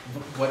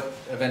what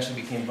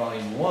eventually became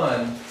Volume 1,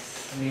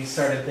 and he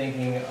started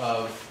thinking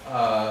of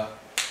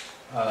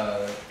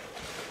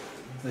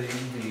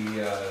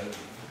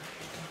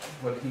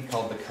what he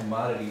called the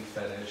commodity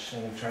fetish,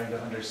 and trying to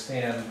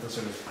understand the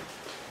sort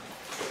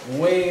of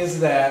ways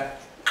that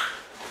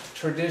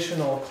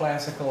traditional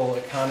classical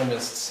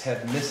economists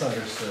had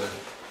misunderstood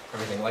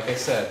everything. Like I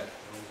said,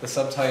 the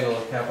subtitle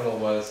of Capital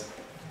was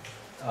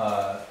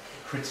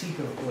Critique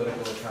of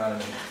Political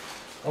Economy.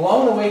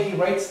 Along the way, he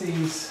writes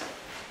these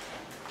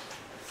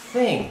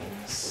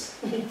things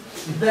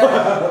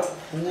that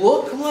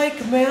look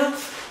like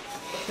math.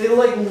 They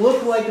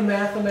look like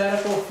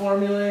mathematical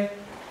formulae,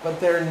 but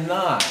they're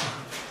not.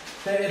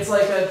 It's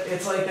like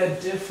a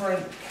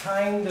different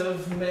kind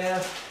of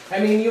math. I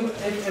mean,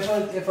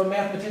 if a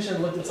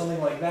mathematician looked at something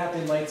like that,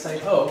 they might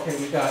say, oh, okay,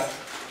 we've got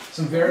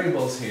some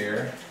variables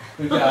here.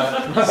 We've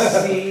got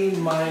C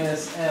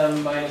minus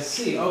M minus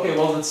C. Okay,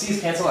 well, the C's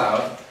cancel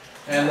out,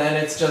 and then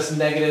it's just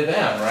negative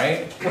M,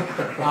 right?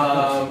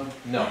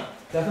 No,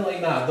 definitely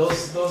not.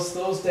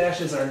 Those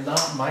dashes are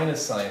not minus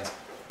signs.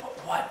 But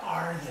what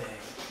are they?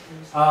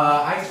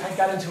 I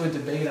got into a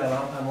debate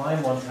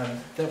online one time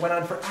that went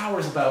on for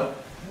hours about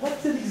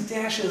what do these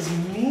dashes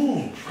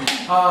mean?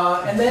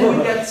 And then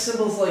you get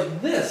symbols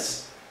like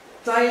this,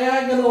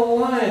 diagonal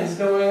lines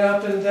going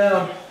up and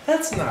down.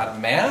 That's not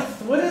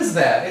math. What is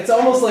that? It's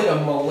almost like a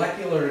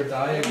molecular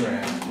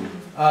diagram.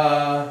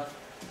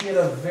 He had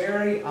a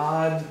very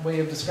odd way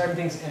of describing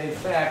things, and in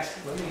fact,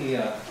 let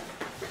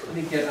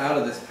me get out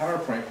of this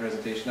PowerPoint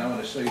presentation. I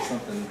want to show you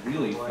something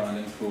really fun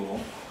and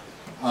cool.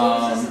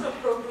 So is this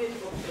appropriate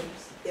for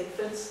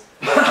infants?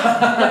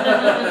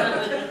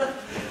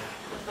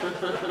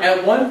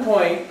 At one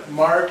point,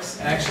 Marx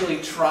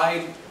actually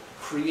tried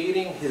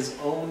creating his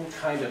own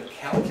kind of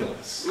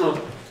calculus.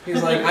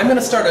 He's like, I'm going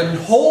to start a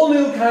whole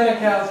new kind of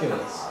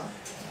calculus.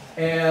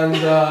 And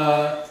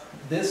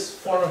this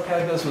form of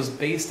calculus was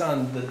based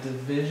on the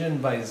division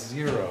by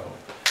zero,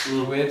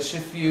 which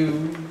if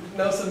you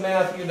know some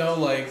math, you know,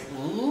 like,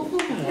 ooh,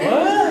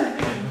 what?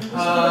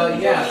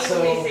 Yeah,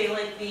 so... They say,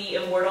 like, the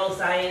immortal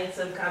science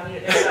of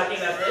communism, they're talking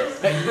about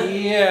this?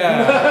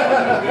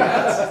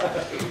 Yeah.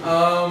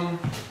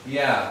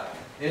 Yeah.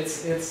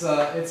 It's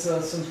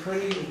some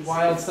pretty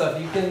wild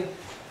stuff. You can...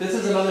 This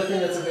is another thing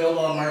that's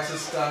available on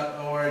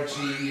Marxist.org.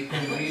 You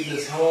can read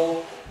this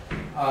whole...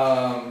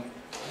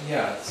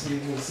 yeah, so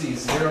you can see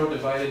 0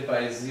 divided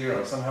by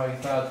 0. Somehow he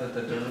thought that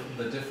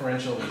the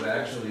differential was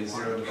actually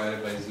 0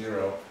 divided by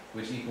 0,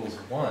 which equals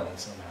 1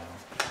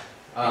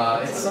 somehow.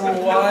 It's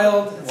some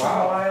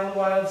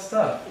wild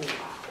stuff.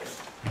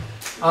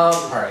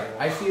 Alright,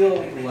 I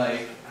feel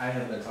like I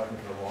have been talking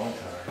for a long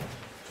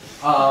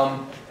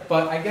time.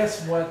 But I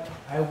guess what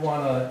I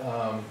want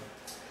to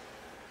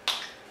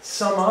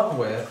sum up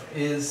with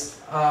is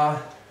a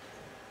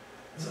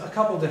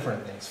couple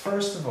different things.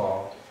 First of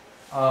all,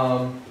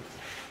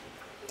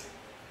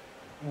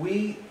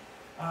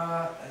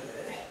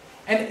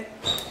 and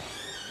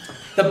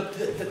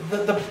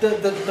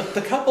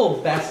the couple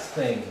best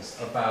things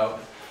about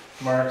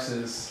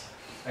Marx's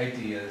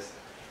ideas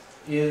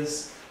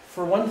is,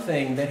 for one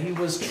thing, that he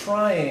was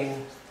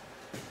trying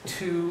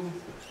to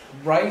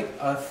write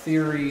a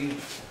theory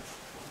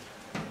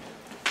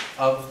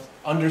of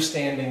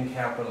understanding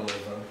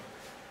capitalism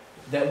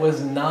that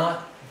was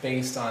not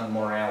based on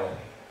morality,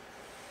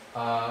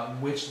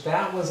 which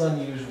that was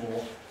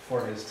unusual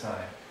for his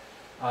time.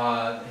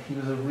 He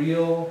was a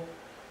real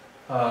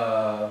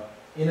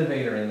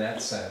innovator in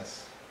that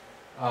sense.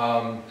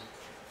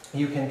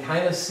 You can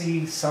kind of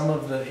see some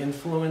of the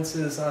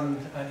influences on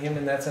him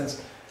in that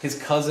sense. His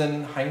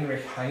cousin,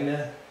 Heinrich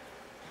Heine,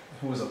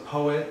 who was a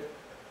poet,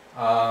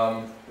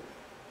 I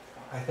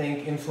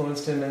think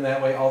influenced him in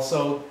that way.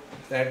 Also,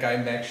 that guy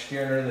Max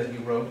Stirner that he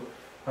wrote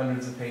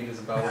hundreds of pages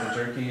about what a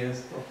jerky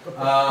is.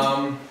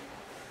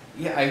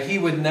 Yeah, he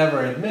would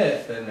never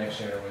admit that Max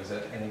Stirner was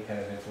any kind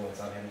of influence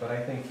on him, but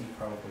I think he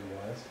probably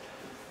was.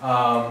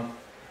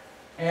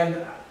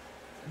 And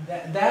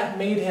that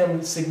made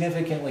him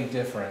significantly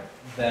different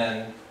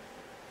than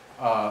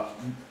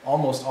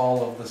almost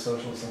all of the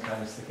socialists and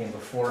communists that came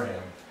before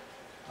him.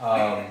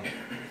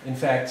 In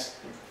fact,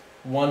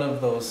 one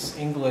of those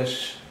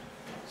English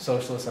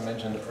socialists I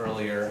mentioned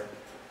earlier,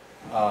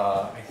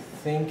 I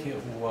think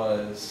it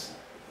was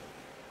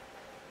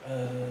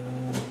a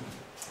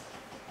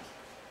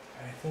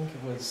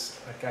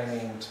guy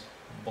named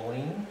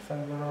Blaine, if I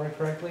remember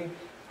correctly,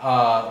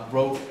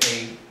 wrote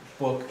a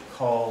book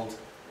called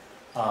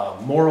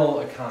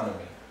Moral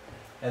Economy.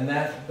 And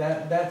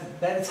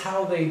that's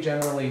how they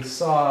generally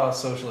saw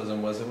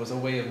socialism. It was a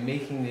way of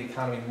making the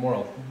economy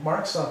moral.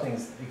 Marx saw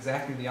things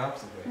exactly the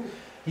opposite way.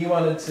 He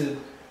wanted to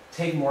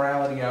take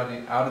morality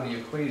out of the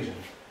equation.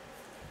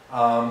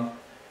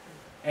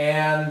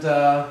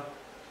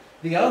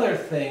 The other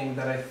thing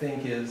that I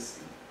think is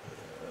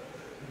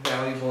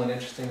valuable and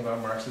interesting about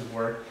Marx's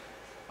work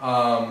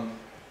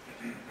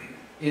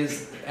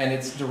is, and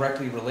it's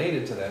directly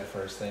related to that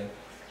first thing,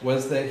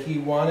 was that he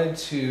wanted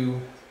to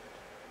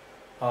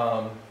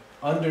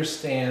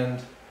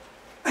understand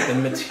the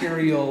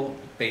material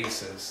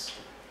basis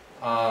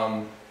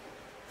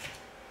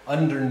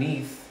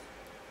underneath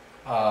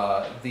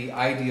the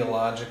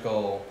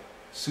ideological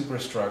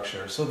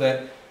superstructure, so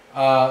that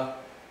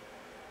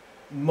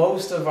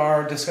most of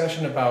our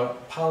discussion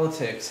about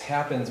politics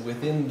happens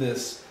within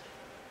this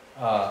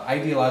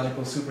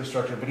ideological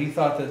superstructure, but he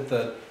thought that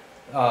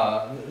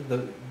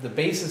the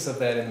basis of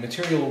that in the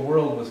material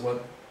world was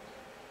what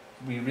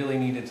we really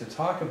needed to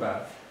talk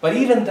about. But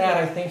even that,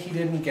 I think he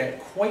didn't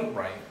get quite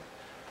right.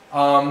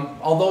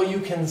 Although you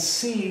can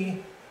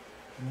see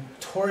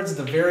towards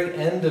the very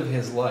end of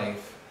his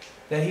life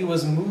that he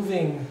was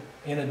moving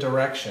in a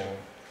direction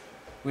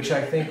which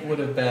I think would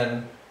have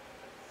been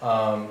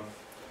a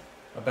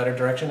better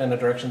direction, and a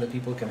direction that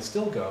people can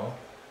still go,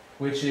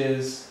 which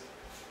is,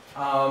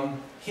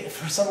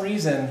 for some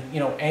reason,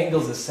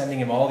 Engels is sending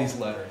him all these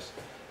letters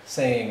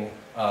saying,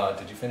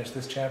 did you finish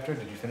this chapter?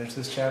 Did you finish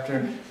this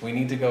chapter? We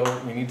need to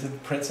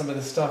print some of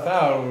this stuff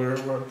out.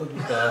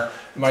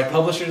 My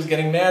publisher is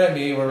getting mad at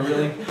me.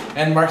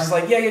 And Marx is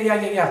like,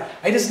 yeah.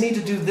 I just need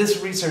to do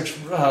this research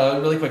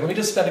really quick. Let me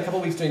just spend a couple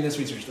weeks doing this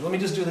research. Let me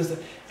just do this.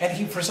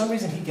 And for some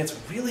reason, he gets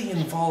really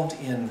involved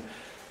in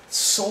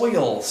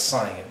soil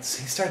science.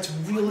 He starts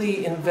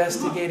really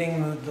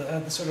investigating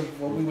the sort of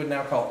what we would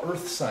now call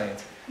earth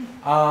science.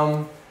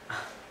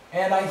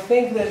 And I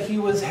think that he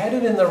was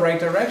headed in the right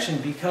direction,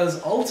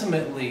 because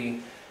ultimately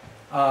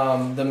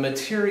the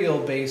material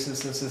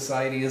basis of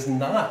society is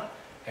not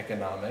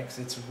economics,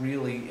 it's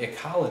really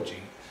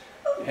ecology.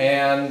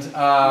 And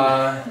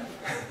the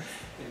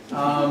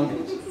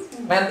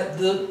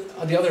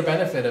other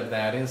benefit of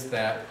that is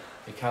that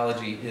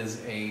ecology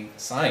is a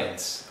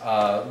science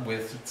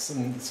with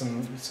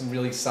some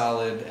really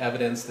solid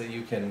evidence that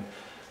you can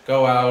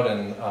go out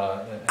and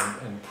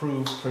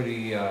prove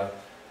pretty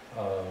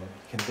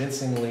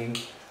convincingly.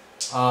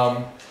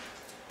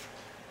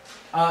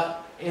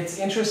 It's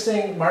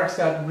interesting, Marx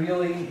got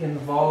really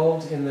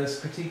involved in this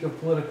critique of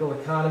political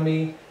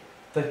economy.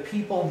 The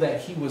people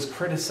that he was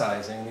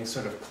criticizing, these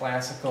sort of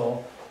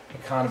classical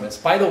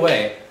economists. By the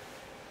way,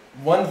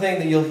 one thing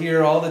that you'll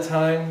hear all the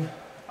time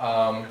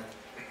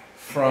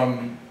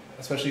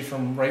especially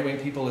from right-wing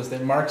people, is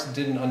that Marx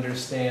didn't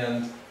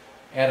understand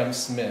Adam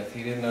Smith.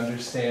 He didn't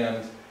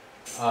understand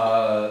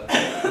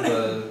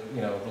the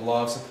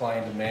law of supply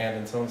and demand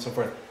and so on and so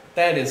forth.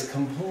 That is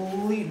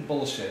complete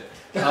bullshit.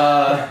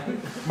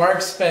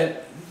 Marx spent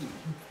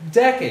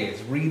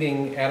decades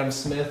reading Adam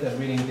Smith and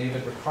reading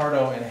David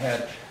Ricardo and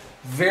had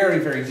very,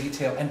 very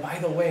detailed, and by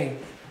the way,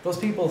 those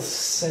people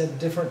said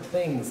different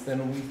things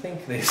than we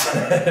think they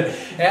said.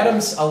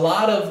 A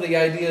lot of the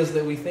ideas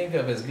that we think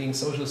of as being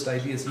socialist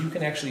ideas, you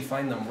can actually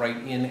find them right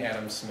in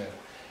Adam Smith.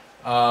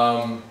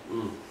 But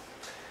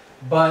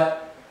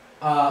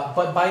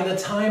by the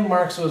time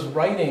Marx was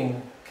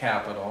writing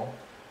Capital,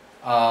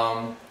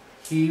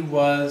 he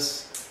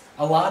was,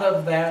 a lot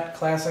of that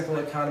classical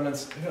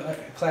economics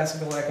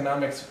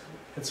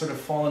had sort of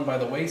fallen by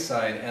the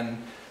wayside,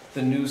 and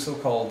the new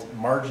so-called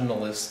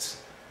marginalist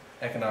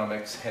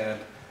economics had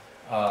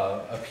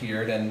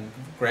appeared and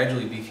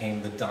gradually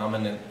became the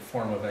dominant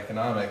form of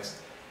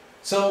economics.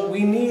 So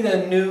we need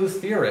a new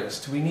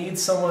theorist. We need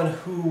someone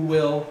who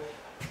will,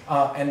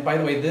 and by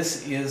the way,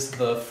 this is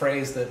the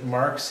phrase that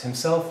Marx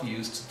himself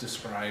used to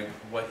describe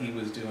what he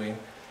was doing.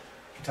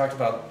 He talked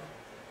about,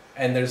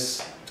 and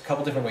there's a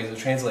couple different ways of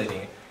translating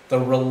it, the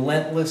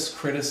relentless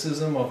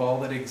criticism of all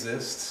that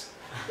exists.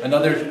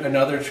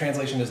 Another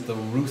translation is the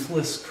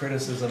ruthless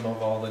criticism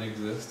of all that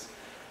exists.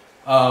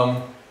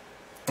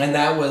 And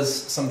that was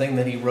something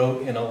that he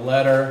wrote in a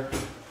letter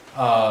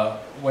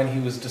when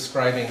he was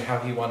describing how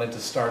he wanted to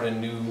start a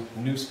new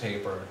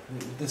newspaper.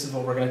 This is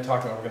what we're going to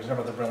talk about. We're going to talk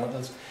about the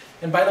relentless.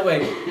 And by the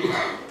way,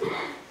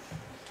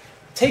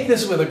 take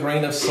this with a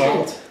grain of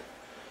salt,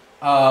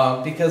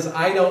 because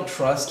I don't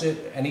trust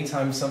it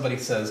anytime somebody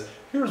says,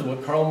 here's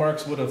what Karl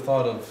Marx would have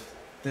thought of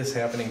this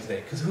happening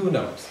today, because who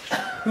knows?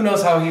 Who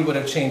knows how he would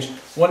have changed?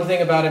 One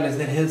thing about him is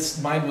that his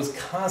mind was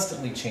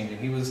constantly changing.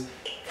 He was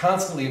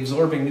constantly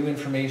absorbing new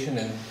information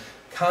and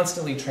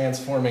constantly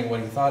transforming what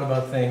he thought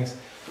about things.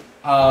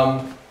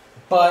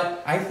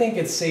 But I think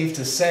it's safe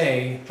to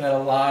say that a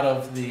lot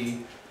of the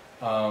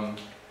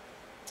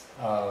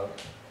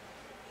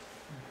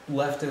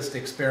leftist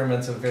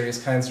experiments of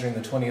various kinds during the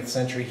 20th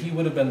century, he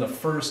would have been the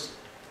first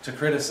to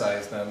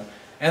criticize them.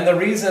 And the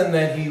reason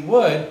that he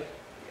would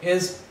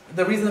is,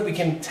 the reason that we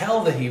can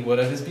tell that he would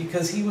have is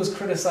because he was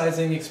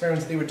criticizing the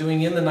experiments they were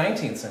doing in the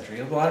 19th century.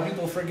 A lot of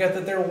people forget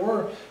that there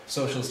were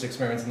socialist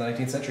experiments in the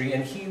 19th century,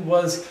 and he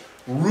was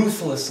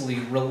ruthlessly,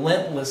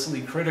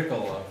 relentlessly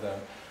critical of them.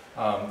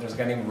 There's a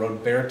guy named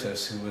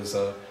Rodbertus who was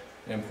an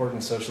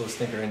important socialist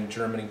thinker in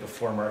Germany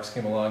before Marx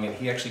came along, and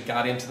he actually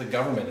got into the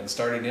government and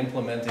started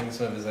implementing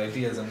some of his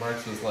ideas, and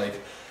Marx was like,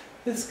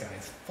 this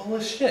guy's full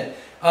of shit.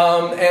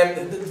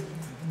 And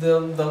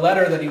the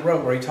letter that he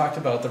wrote where he talked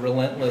about the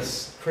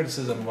relentless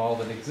criticism of all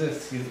that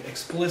exists, he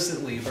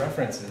explicitly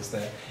references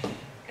that.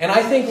 And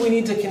I think we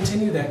need to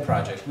continue that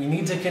project. We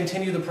need to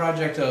continue the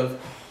project of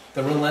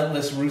the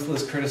relentless,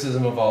 ruthless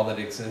criticism of all that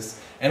exists.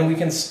 And we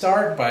can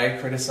start by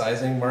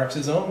criticizing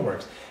Marx's own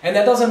works. And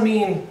that doesn't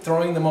mean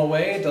throwing them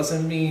away. It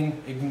doesn't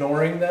mean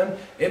ignoring them.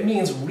 It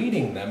means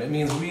reading them. It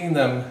means reading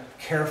them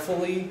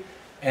carefully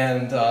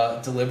and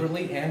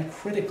deliberately and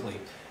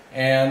critically.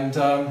 And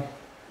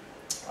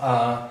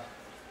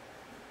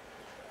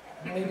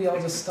maybe I'll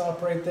just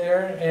stop right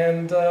there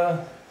and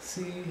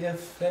see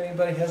if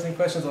anybody has any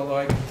questions, although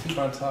I can keep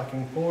on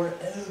talking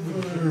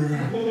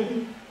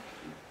forever.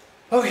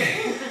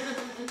 Okay.